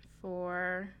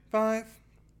 5,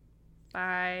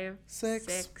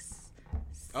 6.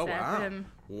 Oh, 7.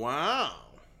 Wow.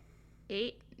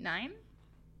 8, 9.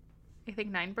 I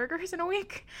think 9 burgers in a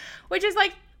week, which is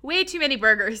like way too many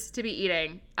burgers to be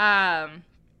eating. And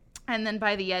then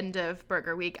by the end of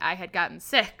Burger Week, I had gotten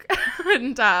sick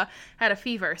and had a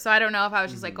fever. So I don't know if I was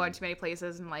just like going too many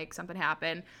places and like something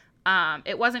happened.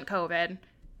 It wasn't COVID,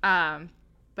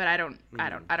 but I don't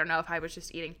know if I was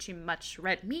just eating too much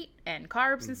red meat and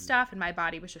carbs and stuff, and my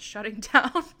body was just shutting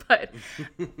down. But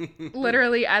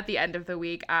literally at the end of the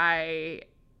week, I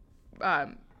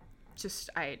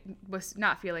was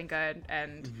not feeling good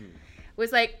and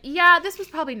was like, yeah, this was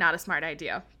probably not a smart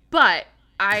idea, but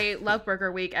I love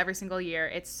Burger Week every single year.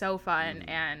 It's so fun.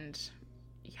 And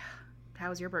yeah, how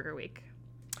was your Burger Week?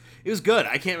 It was good.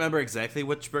 I can't remember exactly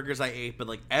which burgers I ate, but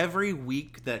like every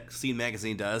week that Scene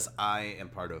Magazine does, I am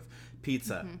part of.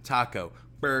 Pizza, taco,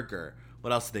 burger.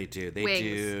 What else do they do? They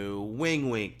do Wing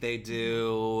Week. They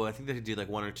do, I think they do like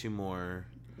 1 or 2 more.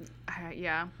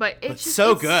 Yeah, but it's just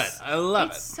so good. I love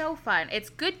it. It's so fun. It's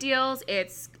good deals.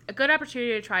 It's a good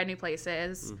opportunity to try new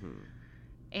places.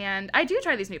 And I do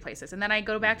try these new places, and then I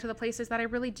go back to the places that I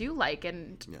really do like,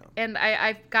 and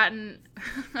I've gotten,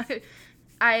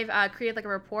 I've created like a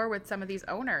rapport with some of these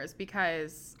owners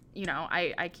because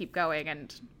I keep going,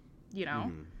 and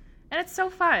and it's so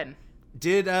fun.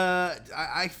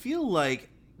 I feel like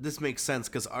this makes sense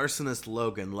because arsonist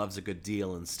Logan loves a good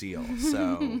deal in steel.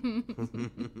 So,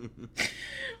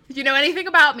 if you know anything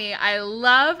about me, I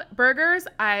love burgers,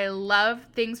 I love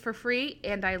things for free,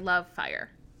 and I love fire.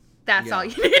 That's all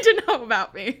you need to know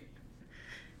about me.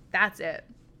 That's it.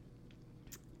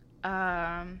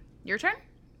 Your turn,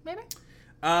 maybe?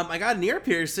 I got an ear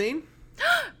piercing.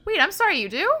 Wait, I'm sorry, you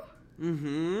do?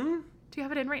 Mm-hmm. Do you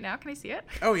have it in right now? Can I see it?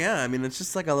 Oh, yeah. I mean, it's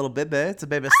just like a little bebe. It's a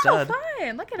baby stud. Oh,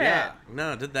 fun. Look at it. Yeah.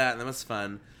 No, I did that, and that was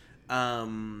fun.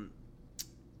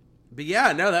 But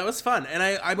yeah, no, that was fun. And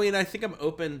I mean, I think I'm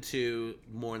open to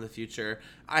more in the future.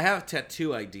 I have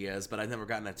tattoo ideas, but I've never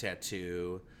gotten a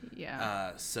tattoo.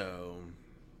 Yeah. So.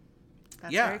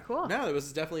 That's very cool. No, it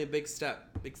was definitely a big step.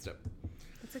 Big step.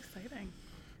 That's exciting.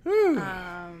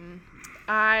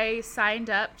 I signed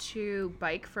up to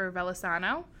Bike for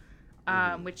Velasano,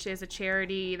 which is a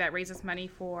charity that raises money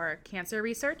for cancer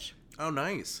research. Oh,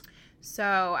 nice.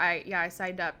 So I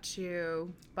signed up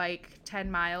to bike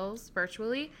 10 miles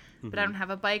virtually, but I don't have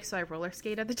a bike, so I roller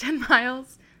skated the 10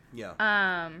 miles.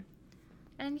 Yeah.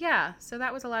 And yeah, so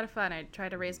that was a lot of fun. I tried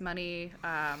to raise money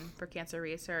for cancer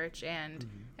research, and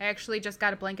I actually just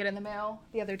got a blanket in the mail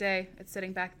the other day. It's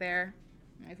sitting back there,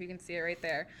 if you can see it right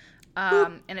there.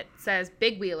 And it says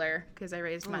Big Wheeler because I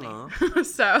raised money.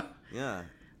 So yeah,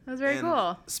 that was very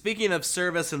cool. Speaking of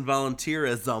service and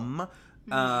volunteerism,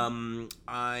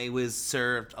 I was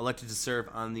elected to serve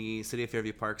on the City of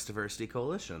Fairview Parks Diversity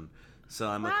Coalition. So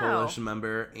I'm a coalition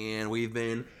member, and we've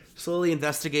been slowly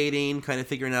investigating, kind of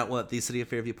figuring out what the City of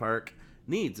Fairview Park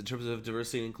needs in terms of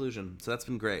diversity and inclusion. So that's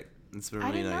been great. It's been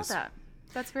really nice. I didn't know that.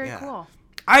 That's very cool.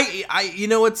 You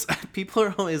know what's, people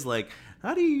are always like,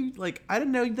 how do you, like, I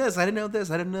didn't know this, I didn't know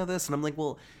this, I didn't know this. And I'm like,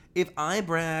 well, if I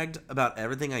bragged about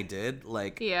everything I did,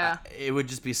 like, it would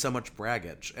just be so much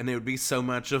braggage, and it would be so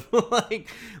much of like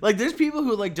there's people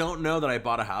who like don't know that I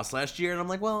bought a house last year, and I'm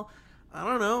like, well, I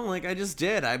don't know, like I just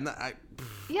did. I'm not.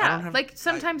 Like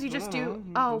sometimes you just do.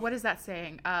 Oh, what is that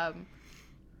saying?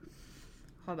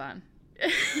 Hold on.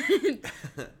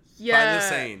 Yeah. Find the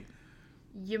saying.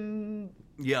 You move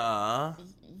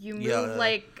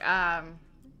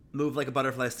move like a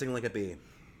butterfly, sting like a bee.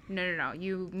 No.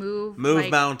 You move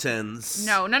mountains.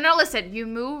 No. Listen, you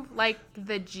move like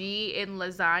the G in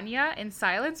lasagna in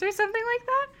silence or something like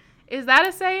that. Is that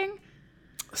a saying?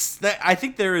 I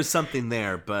think there is something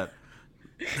there, but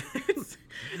this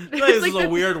is a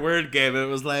weird word game. It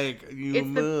was like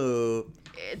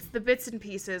it's the bits and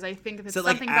pieces. I think it's so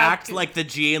something like act like the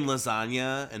G in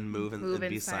lasagna and move and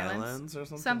be silence or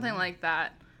something. Something like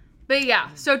that. But yeah,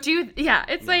 so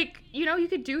it's like, you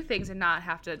could do things and not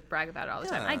have to brag about it all the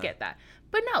time. I get that.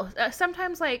 But no,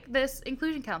 sometimes like this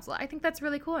inclusion council, I think that's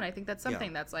really cool. And I think that's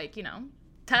something that's like,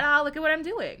 ta-da, look at what I'm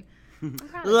doing.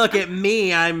 Look at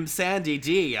me, I'm Sandy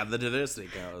D. I'm the diversity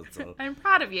council. I'm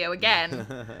proud of you again.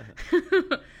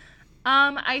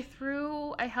 I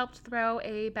helped throw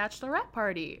a bachelorette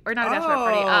party. Or not a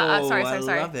bachelorette party. Sorry. I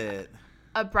love it.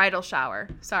 A bridal shower.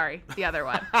 Sorry, the other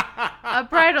one. A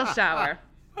bridal shower.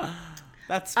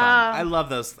 That's fun. I love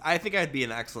those. I think I'd be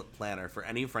an excellent planner for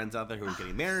any friends out there who are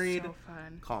getting married. So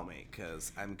fun. Call me,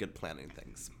 because I'm good planning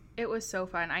things. It was so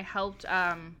fun. I helped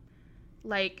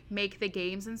make the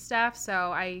games and stuff. So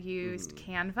I used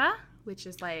Canva, which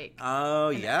is like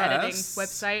an editing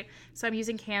website. So I'm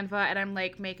using Canva and I'm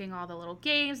like making all the little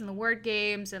games and the word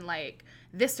games and like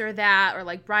this or that or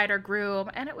like bride or groom.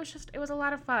 And it was a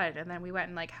lot of fun. And then we went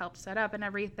and like helped set up and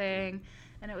everything.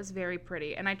 And it was very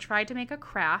pretty. And I tried to make a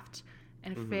craft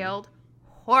and it failed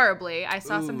horribly. I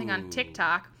saw something on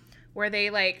TikTok where they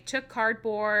like took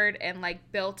cardboard and like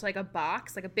built like a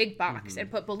box, like a big box, and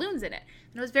put balloons in it.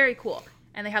 And it was very cool.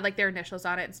 And they had like their initials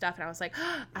on it and stuff. And I was like,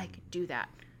 I could do that.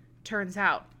 Turns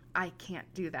out I can't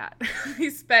do that. I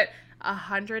spent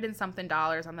 $100 and something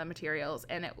on the materials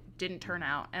and it didn't turn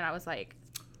out. And I was like,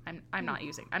 I'm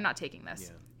not taking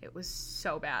this. Yeah. It was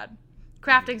so bad.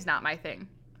 Crafting's not my thing.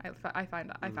 I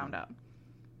found out.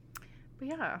 But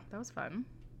yeah, that was fun.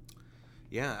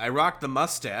 Yeah, I rocked the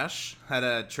mustache. Had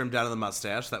a trim down of the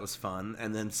mustache. That was fun.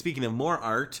 And then speaking of more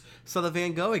art, saw the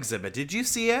Van Gogh exhibit. Did you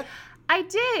see it? I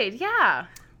did, yeah.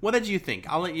 What did you think?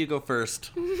 I'll let you go first.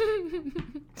 It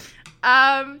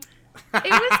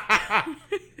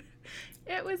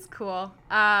was cool.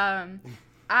 I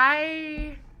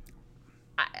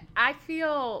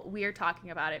feel weird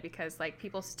talking about it because like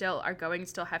people still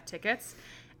have tickets.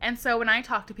 And so when I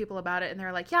talk to people about it and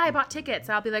they're like, yeah, I bought tickets,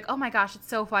 I'll be like, oh my gosh, it's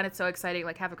so fun. It's so exciting.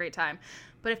 Like, have a great time.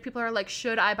 But if people are like,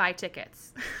 should I buy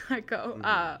tickets? I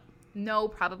go, no,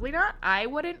 probably not. I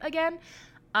wouldn't again.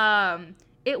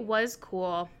 It was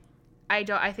cool. I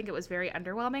think it was very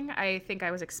underwhelming. I think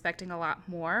I was expecting a lot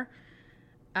more.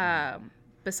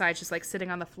 Besides just like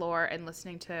sitting on the floor and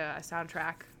listening to a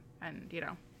soundtrack and, be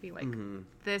like,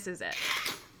 this is it.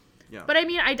 Yeah. But I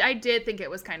mean, I did think it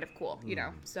was kind of cool,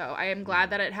 so I am glad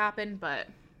that it happened, but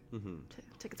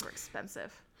tickets were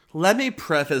expensive. Let me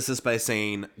preface this by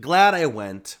saying, glad I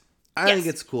went. I think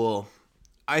it's cool.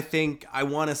 I think I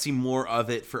want to see more of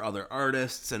it for other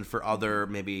artists and for other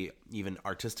maybe even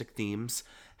artistic themes.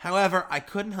 However, I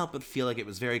couldn't help but feel like it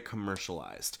was very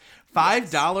commercialized.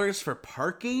 $5 for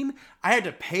parking? I had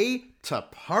to pay to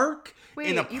park? Wait,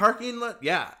 in a parking lot?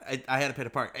 Yeah, I had to pay to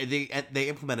park. They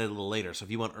implemented it a little later, so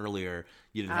if you went earlier,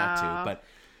 you didn't have to. But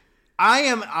I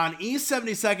am on East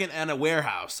 72nd and a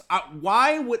warehouse.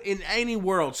 Why would in any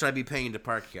world should I be paying to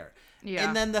park here? Yeah.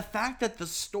 And then the fact that the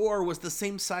store was the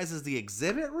same size as the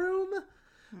exhibit room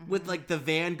with like the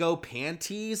Van Gogh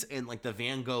panties and like the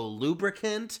Van Gogh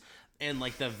lubricant and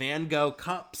like the Van Gogh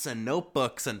cups and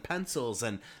notebooks and pencils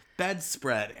and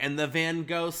bedspread and the Van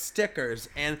Gogh stickers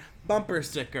and bumper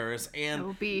stickers and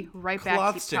we'll be right back.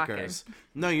 Cloth stickers. Talking.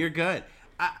 No, you're good.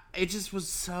 It just was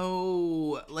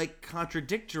so like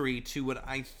contradictory to what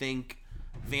I think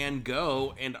Van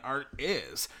Gogh and art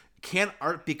is. Can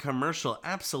art be commercial?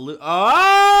 Absolutely.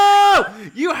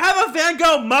 Oh, you have a Van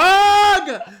Gogh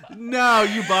mug? No,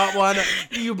 you bought one.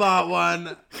 You bought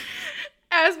one.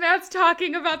 As Matt's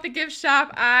talking about the gift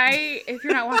shop, if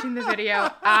you're not watching the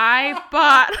video, I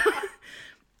bought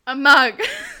a mug.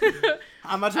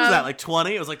 How much was that? Like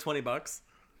 20? It was like $20.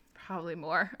 Probably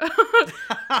more.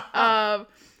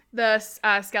 The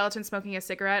skeleton smoking a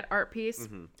cigarette art piece.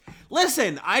 Mm-hmm.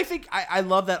 Listen, I think I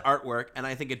love that artwork, and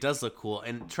I think it does look cool.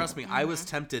 And trust me, I was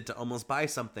tempted to almost buy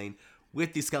something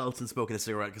with the skeleton smoking a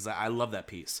cigarette because I love that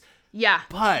piece. Yeah.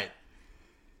 But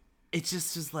it's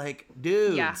just like,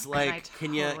 dudes, Yeah, like,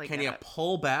 can you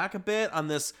pull back a bit on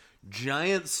this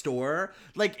giant store?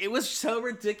 Like, it was so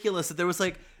ridiculous that there was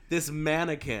like this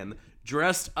mannequin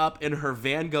dressed up in her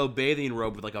Van Gogh bathing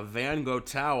robe with like a Van Gogh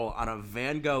towel on a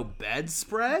Van Gogh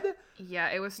bedspread. Yeah,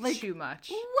 it was like, too much.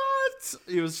 What?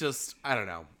 It was just, I don't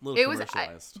know, a little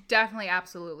commercialized. Definitely,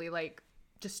 absolutely, like,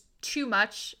 just too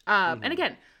much. And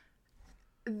again,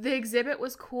 the exhibit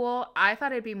was cool. I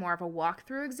thought it'd be more of a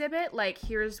walkthrough exhibit. Like,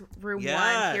 here's room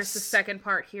 1, here's the second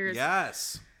part, here's...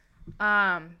 Yes.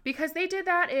 Because they did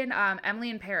that in Emily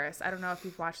in Paris. I don't know if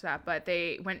you've watched that, but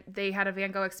they had a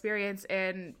Van Gogh experience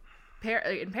in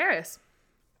Paris.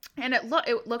 And it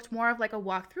looked more of like a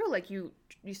walkthrough. Like, you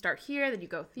start here, then you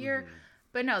go here.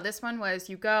 But no, this one was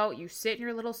you go, you sit in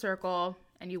your little circle,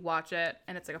 and you watch it,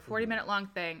 and it's like a 40-minute long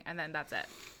thing, and then that's it.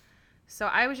 So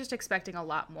I was just expecting a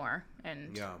lot more,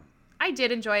 and I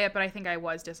did enjoy it, but I think I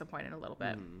was disappointed a little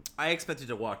bit. I expected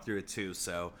to walk through it too,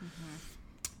 so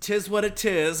 'tis what it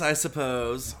is, I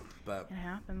suppose. But it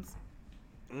happens.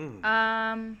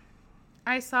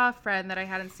 I saw a friend that I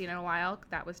hadn't seen in a while.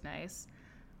 That was nice.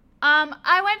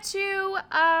 I went to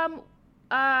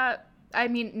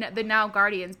the now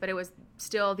Guardians, but it was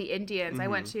still the Indians. I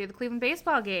went to the Cleveland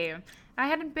baseball game. I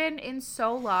hadn't been in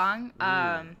so long.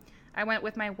 I went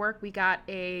with my work. We got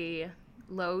a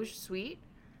loge suite.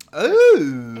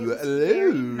 Oh, it was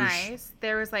very nice.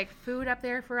 There was like food up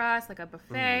there for us, like a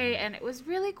buffet, and it was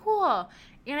really cool.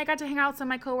 And I got to hang out with some of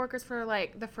my coworkers for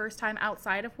like the first time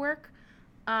outside of work.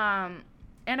 And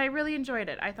I really enjoyed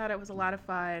it. I thought it was a lot of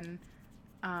fun.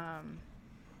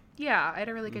 Yeah, I had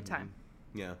a really good time.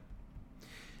 Yeah.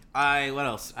 What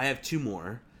else? I have 2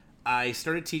 more. I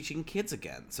started teaching kids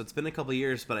again. So it's been a couple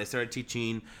years, but I started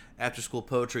teaching after-school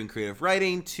poetry and creative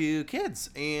writing to kids.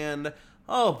 And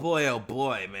oh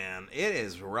boy, man, it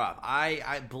is rough.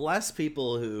 I bless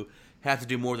people who have to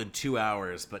do more than 2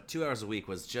 hours, but 2 hours a week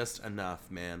was just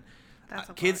enough, man.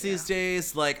 Kids these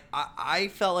days, like, I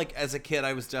felt like as a kid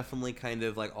I was definitely kind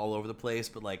of like all over the place,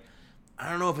 but like, I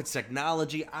don't know if it's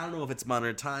technology, I don't know if it's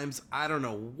modern times, I don't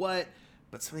know what,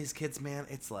 but some of these kids, man,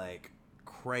 it's like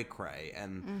cray,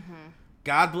 and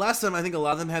God bless them. I think a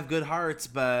lot of them have good hearts,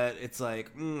 but it's like,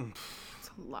 it's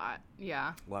a lot.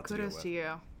 Yeah. Kudos to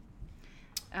you.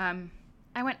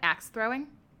 I went axe throwing.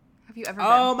 Have you ever been?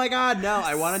 Oh my God, no,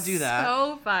 I want to do that.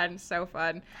 So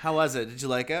fun. How was it? Did you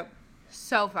like it?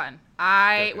 So fun.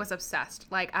 I was obsessed.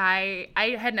 Like, I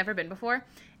had never been before,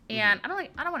 and I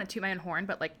don't want to toot my own horn,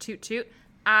 but like toot.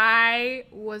 I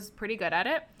was pretty good at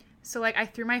it. So like, I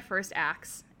threw my first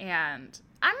axe, and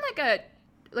I'm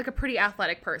like a pretty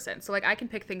athletic person, so like I can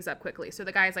pick things up quickly. So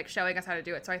the guy's like showing us how to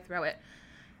do it, so I throw it,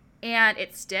 and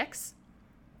it sticks,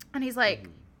 and he's like,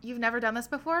 "You've never done this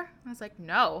before?" I was like,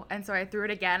 "No." And so I threw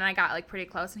it again, and I got like pretty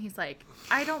close, and he's like,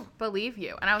 "I don't believe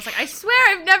you." And I was like, "I swear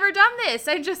I've never done this.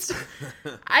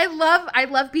 I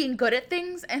love being good at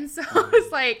things." And so I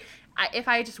was like, if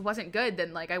I just wasn't good,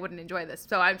 then like I wouldn't enjoy this.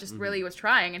 So I just really was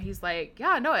trying, and he's like,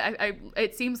 "Yeah, no,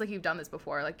 it seems like you've done this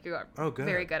before. Like, you are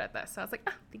very good at this." So I was like,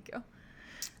 "Oh, thank you."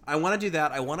 I want to do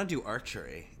that. I want to do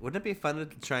archery. Wouldn't it be fun to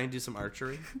try and do some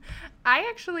archery? I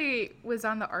actually was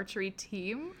on the archery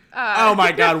team. Oh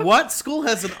my God! What school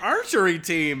has an archery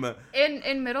team?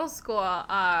 In middle school,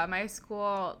 my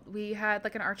school, we had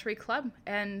like an archery club,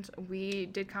 and we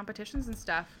did competitions and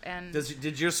stuff. And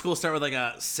did your school start with like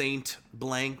a Saint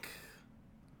Blank,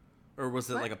 or was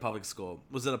it like a public school?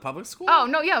 Was it a public school? Oh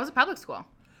no, yeah, it was a public school.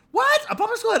 What? A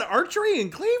public school had archery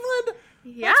in Cleveland?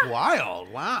 Yeah. That's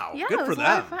wild. Wow. Yeah, good for them. A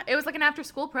lot of fun. It was like an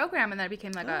after-school program, and then it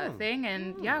became like a thing.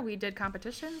 And yeah, we did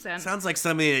competitions. And sounds like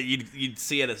something that you'd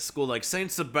see at a school like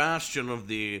Saint Sebastian of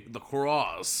the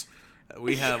Cross.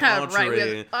 We have archery. Right,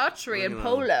 we have archery and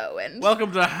polo. And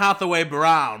welcome to Hathaway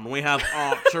Brown. We have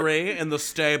archery in the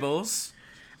stables.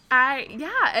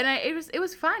 It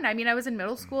was fun. I mean, I was in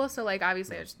middle school, so like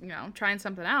obviously I was trying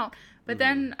something out. But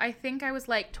then I think I was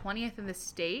like 20th in the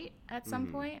state at some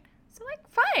point. So like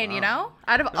fine,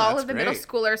 out of all of the middle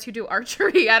schoolers who do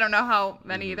archery, I don't know how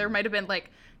many. There might have been like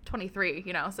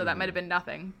 23, so that might have been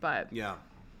nothing. But yeah,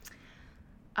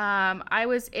 I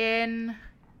was in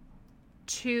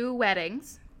 2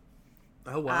 weddings.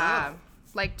 Oh wow!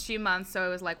 Like 2 months, so it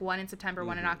was like one in September,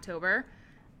 one in October.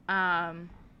 Tons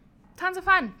of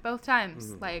fun both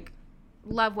times. Like,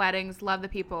 love weddings, love the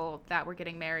people that were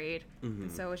getting married, and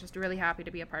so I was just really happy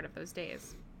to be a part of those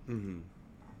days.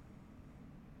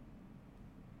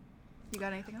 You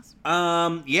got anything else?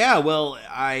 Yeah, well,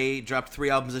 I dropped 3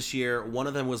 albums this year. One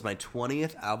of them was my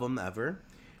 20th album ever.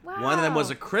 Wow. One of them was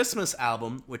a Christmas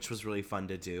album, which was really fun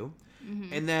to do.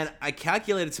 And then I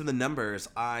calculated some of the numbers.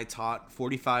 I taught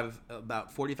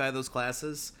about 45 of those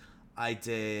classes.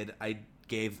 I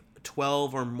gave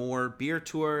 12 or more beer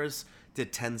tours,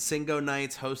 did 10 Singo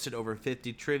nights, hosted over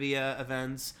 50 trivia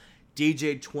events,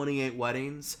 DJ'd 28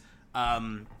 weddings.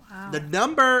 Wow. The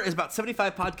number is about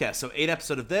 75 podcasts. So 8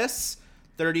 episodes of this,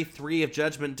 33 of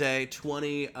Judgment Day,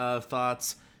 20 of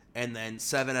Thoughts, and then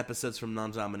 7 episodes from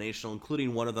Non-Denominational,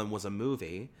 including one of them was a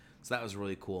movie. So that was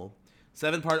really cool.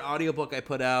 7-part audiobook I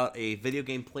put out, a video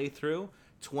game playthrough,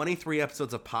 23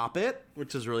 episodes of Pop It,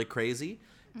 which is really crazy.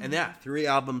 And 3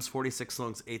 albums, 46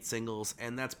 songs, 8 singles.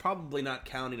 And that's probably not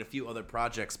counting a few other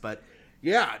projects. But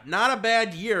yeah, not a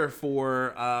bad year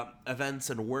for events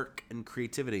and work and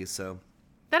creativity. So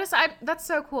that's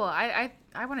so cool. I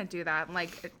want to do that and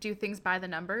like do things by the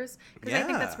numbers. Because I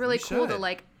think that's really cool to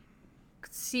like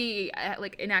see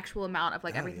like an actual amount of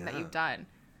like everything that you've done.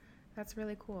 That's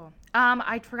really cool.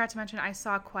 I forgot to mention I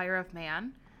saw Choir of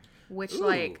Man, which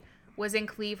like was in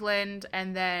Cleveland,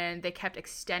 and then they kept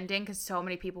extending because so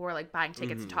many people were like buying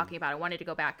tickets and talking about it, wanted to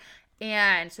go back,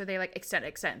 and so they like extend,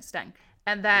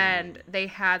 and then they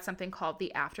had something called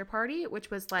the After Party, which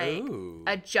was like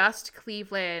a just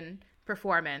Cleveland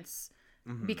performance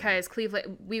because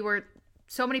Cleveland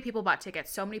so many people bought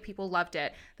tickets, so many people loved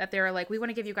it that they were like, we want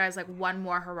to give you guys like one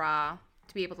more hurrah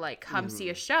to be able to like come see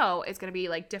a show. It's gonna be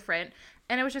like different,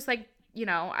 and it was just like, you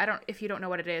know, if you don't know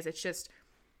what it is, it's just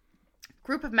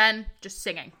group of men just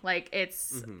singing. Like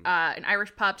it's an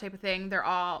Irish pub type of thing.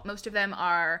 Most of them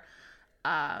are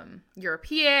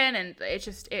European, and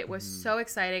it was so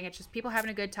exciting. It's just people having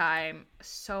a good time,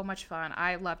 so much fun.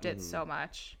 I loved it so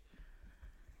much.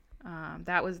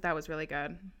 That was really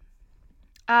good.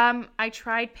 I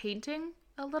tried painting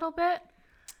a little bit.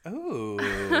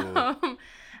 Oh.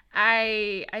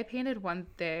 I painted one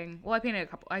thing. Well,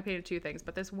 I painted 2 things,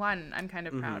 but this one I'm kind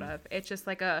of proud of. It's just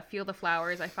like a Field of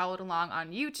Flowers. I followed along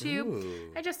on YouTube.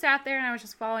 Ooh. I just sat there and I was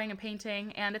just following and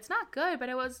painting, and it's not good, but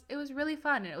it was really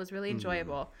fun and it was really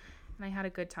enjoyable, and I had a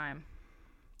good time.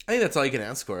 I think that's all you can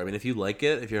ask for. I mean, if you like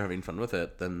it, if you're having fun with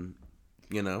it, then,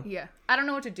 you know. Yeah. I don't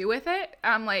know what to do with it.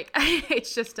 I'm like,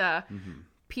 it's just a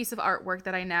piece of artwork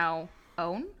that I now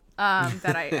own.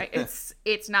 That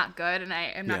it's not good, and I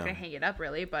am not going to hang it up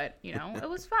really, but you know, it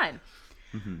was fun.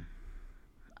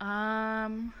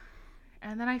 And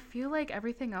then I feel like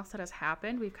everything else that has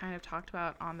happened, we've kind of talked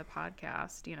about on the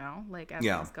podcast, you know, like as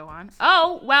things go on.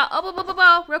 Oh,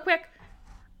 well, real quick.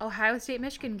 Ohio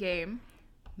State-Michigan game.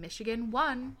 Michigan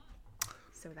won.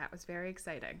 So that was very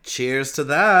exciting. Cheers to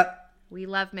that. We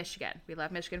love Michigan. We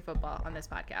love Michigan football on this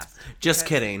podcast. Just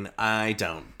kidding. I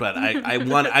don't. But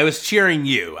I was cheering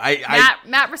you.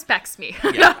 Matt respects me.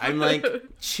 Yeah, I'm like,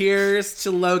 cheers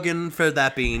to Logan for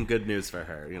that being good news for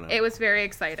her. You know, it was very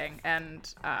exciting, and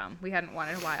we hadn't won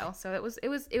in a while, so it was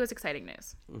exciting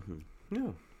news.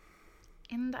 Yeah.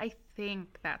 And I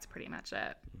think that's pretty much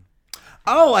it.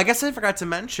 Oh, I guess I forgot to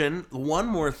mention one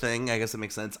more thing. I guess it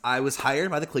makes sense. I was hired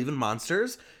by the Cleveland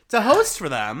Monsters to host for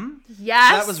them.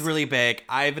 Yes. So that was really big.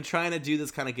 I've been trying to do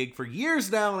this kind of gig for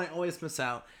years now, and I always miss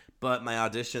out. But my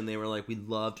audition, they were like, we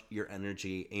loved your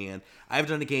energy. And I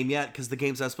haven't done a game yet because the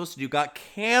games I was supposed to do got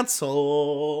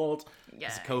canceled.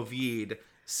 Because of COVID.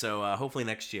 So hopefully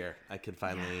next year I could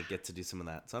finally get to do some of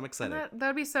that. So I'm excited. That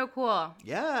would be so cool.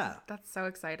 Yeah. That's so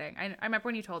exciting. I remember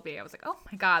when you told me, I was like, oh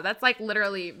my God, that's like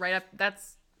literally right up.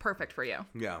 That's perfect for you.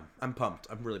 Yeah. I'm pumped.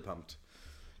 I'm really pumped.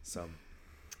 So.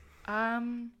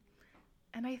 And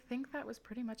I think that was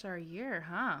pretty much our year,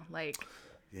 huh? Like.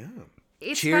 Yeah.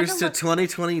 Cheers to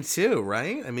 2022,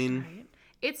 right? I mean. Right?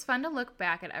 It's fun to look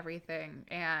back at everything,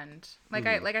 and like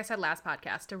I said last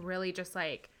podcast, to really just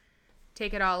like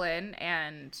take it all in,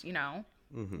 and you know,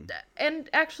 and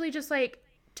actually just like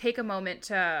take a moment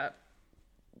to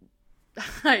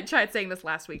I tried saying this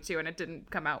last week too, and it didn't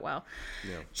come out well.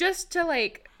 Yeah. Just to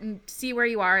like see where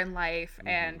you are in life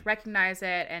and recognize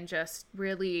it, and just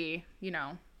really, you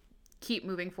know, keep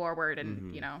moving forward,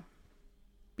 and you know,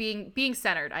 being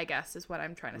centered, I guess, is what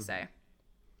I'm trying to say.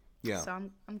 Yeah. So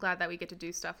I'm glad that we get to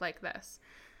do stuff like this,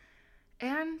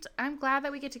 and I'm glad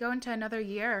that we get to go into another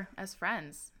year as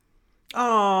friends.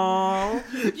 Oh,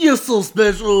 you're so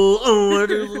special.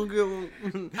 Oh,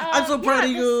 I'm so proud of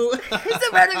you. I'm so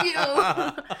proud of you.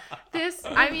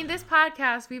 This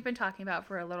podcast we've been talking about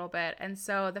for a little bit, and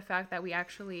so the fact that we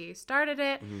actually started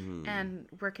it and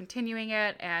we're continuing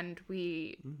it, and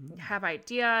we have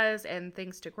ideas and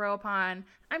things to grow upon,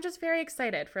 I'm just very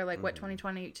excited for like what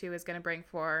 2022 is going to bring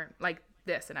for like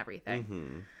this and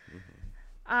everything.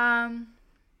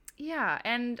 Yeah,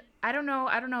 and I don't know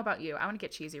about you. I want to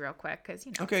get cheesy real quick because,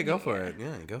 you know. Okay, go for it.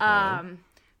 Yeah, go for it.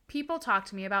 People talk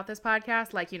to me about this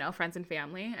podcast, like, you know, friends and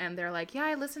family, and they're like, yeah,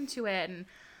 I listened to it, and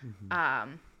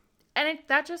And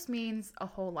that just means a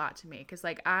whole lot to me because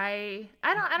like I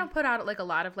don't put out like a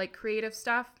lot of like creative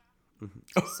stuff.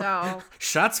 So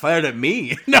shots fired at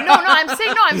me. No, I'm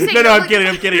saying. No, I'm kidding.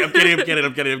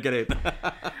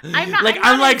 I'm not.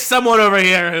 Unlike someone over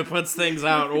here who puts things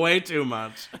out way too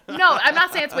much. No, I'm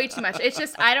not saying it's way too much. It's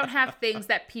just I don't have things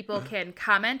that people can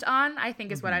comment on, I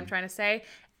think is what I'm trying to say.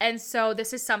 And so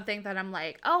this is something that I'm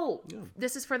like,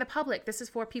 this is for the public. This is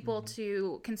for people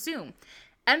to consume.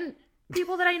 And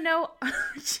people that I know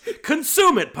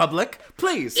consume it, public.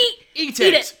 Please. Eat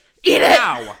it.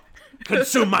 Now.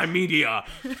 Consume my media.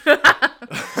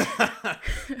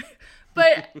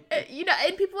 But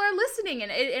and people are listening,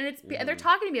 and they're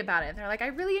talking to me about it. And they're like, I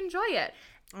really enjoy it,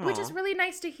 which is really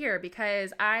nice to hear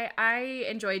because I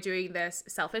enjoy doing this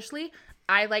selfishly.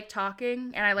 I like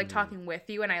talking, and I like talking with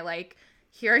you, and I like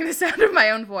hearing the sound of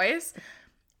my own voice.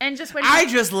 And just when I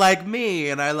just like me,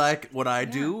 and I like what I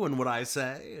do and what I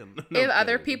say. And if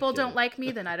other people don't like me,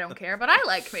 then I don't care, but I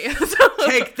like me.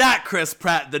 Take that, Chris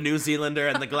Pratt, the New Zealander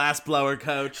and the glassblower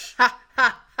coach.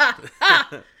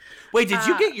 Wait, did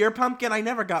you get your pumpkin? I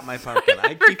never got my pumpkin.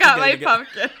 I forgot my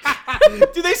pumpkin.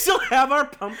 Do they still have our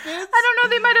pumpkins? I don't know.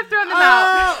 They might have thrown them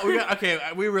out. Okay,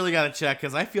 we really got to check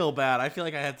because I feel bad. I feel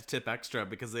like I have to tip extra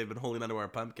because they've been holding onto our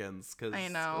pumpkins. I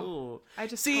know. I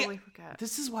just totally forget.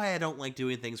 This is why I don't like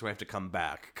doing things where I have to come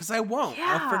back because I won't.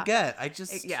 Yeah. I'll forget.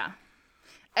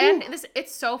 And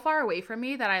it's so far away from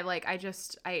me that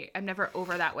I'm never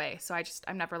over that way. So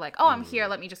I'm never like, I'm here.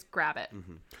 Let me just grab it.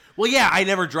 Mm-hmm. Well, yeah, I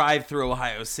never drive through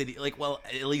Ohio City.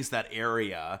 At least that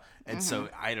area. And so,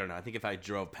 I don't know. I think if I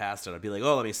drove past it, I'd be like,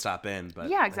 let me stop in. But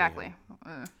yeah, exactly.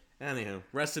 Anywho,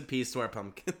 rest in peace to our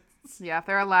pumpkins. Yeah, if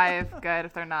they're alive, good.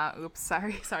 If they're not, oops,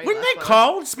 sorry. Wouldn't they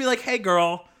call? Just be like, hey,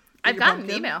 girl. I've gotten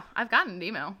an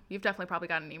email. You've definitely probably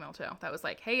gotten an email, too. That was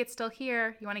like, hey, it's still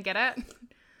here. You want to get it?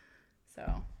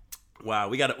 So. Wow,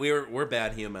 we're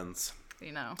bad humans.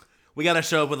 You We got to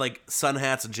show up with like sun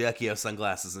hats and Jackie O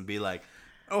sunglasses and be like,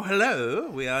 oh, hello.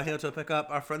 We are here to pick up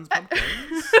our friend's pumpkins.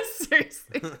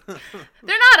 Seriously.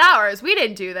 They're not ours. We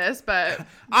didn't do this, but...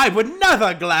 I would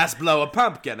never glass blow a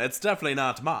pumpkin. It's definitely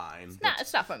not mine.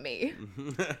 It's not for me.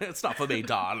 It's not for me,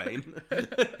 darling.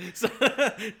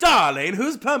 Darling,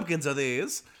 whose pumpkins are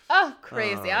these? Oh,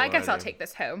 crazy. I guess I'll take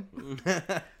this home.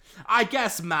 I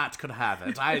guess Matt could have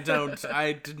it. I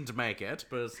didn't make it,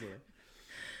 but...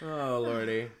 Oh,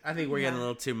 Lordy. I think we're getting a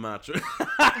little too much.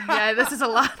 Yeah, this is a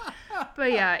lot.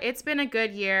 But yeah, it's been a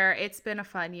good year. It's been a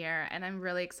fun year, and I'm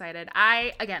really excited.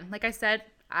 Again, like I said,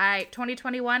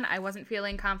 2021, I wasn't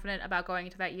feeling confident about going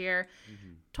into that year.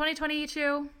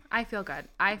 2022, I feel good.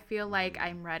 I feel like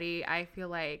I'm ready. I feel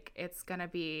like it's gonna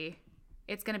be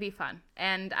fun.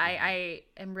 And I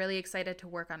am really excited to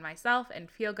work on myself and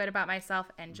feel good about myself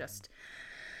and just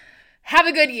have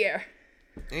a good year.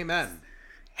 Amen.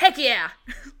 Heck yeah.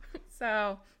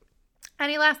 So,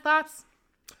 any last thoughts?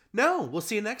 No, we'll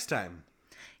see you next time.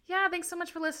 Yeah, thanks so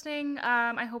much for listening.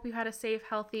 I hope you had a safe,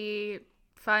 healthy,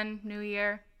 fun new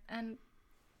year. And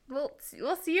we'll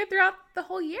see you throughout the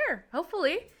whole year,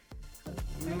 hopefully.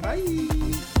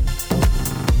 Bye.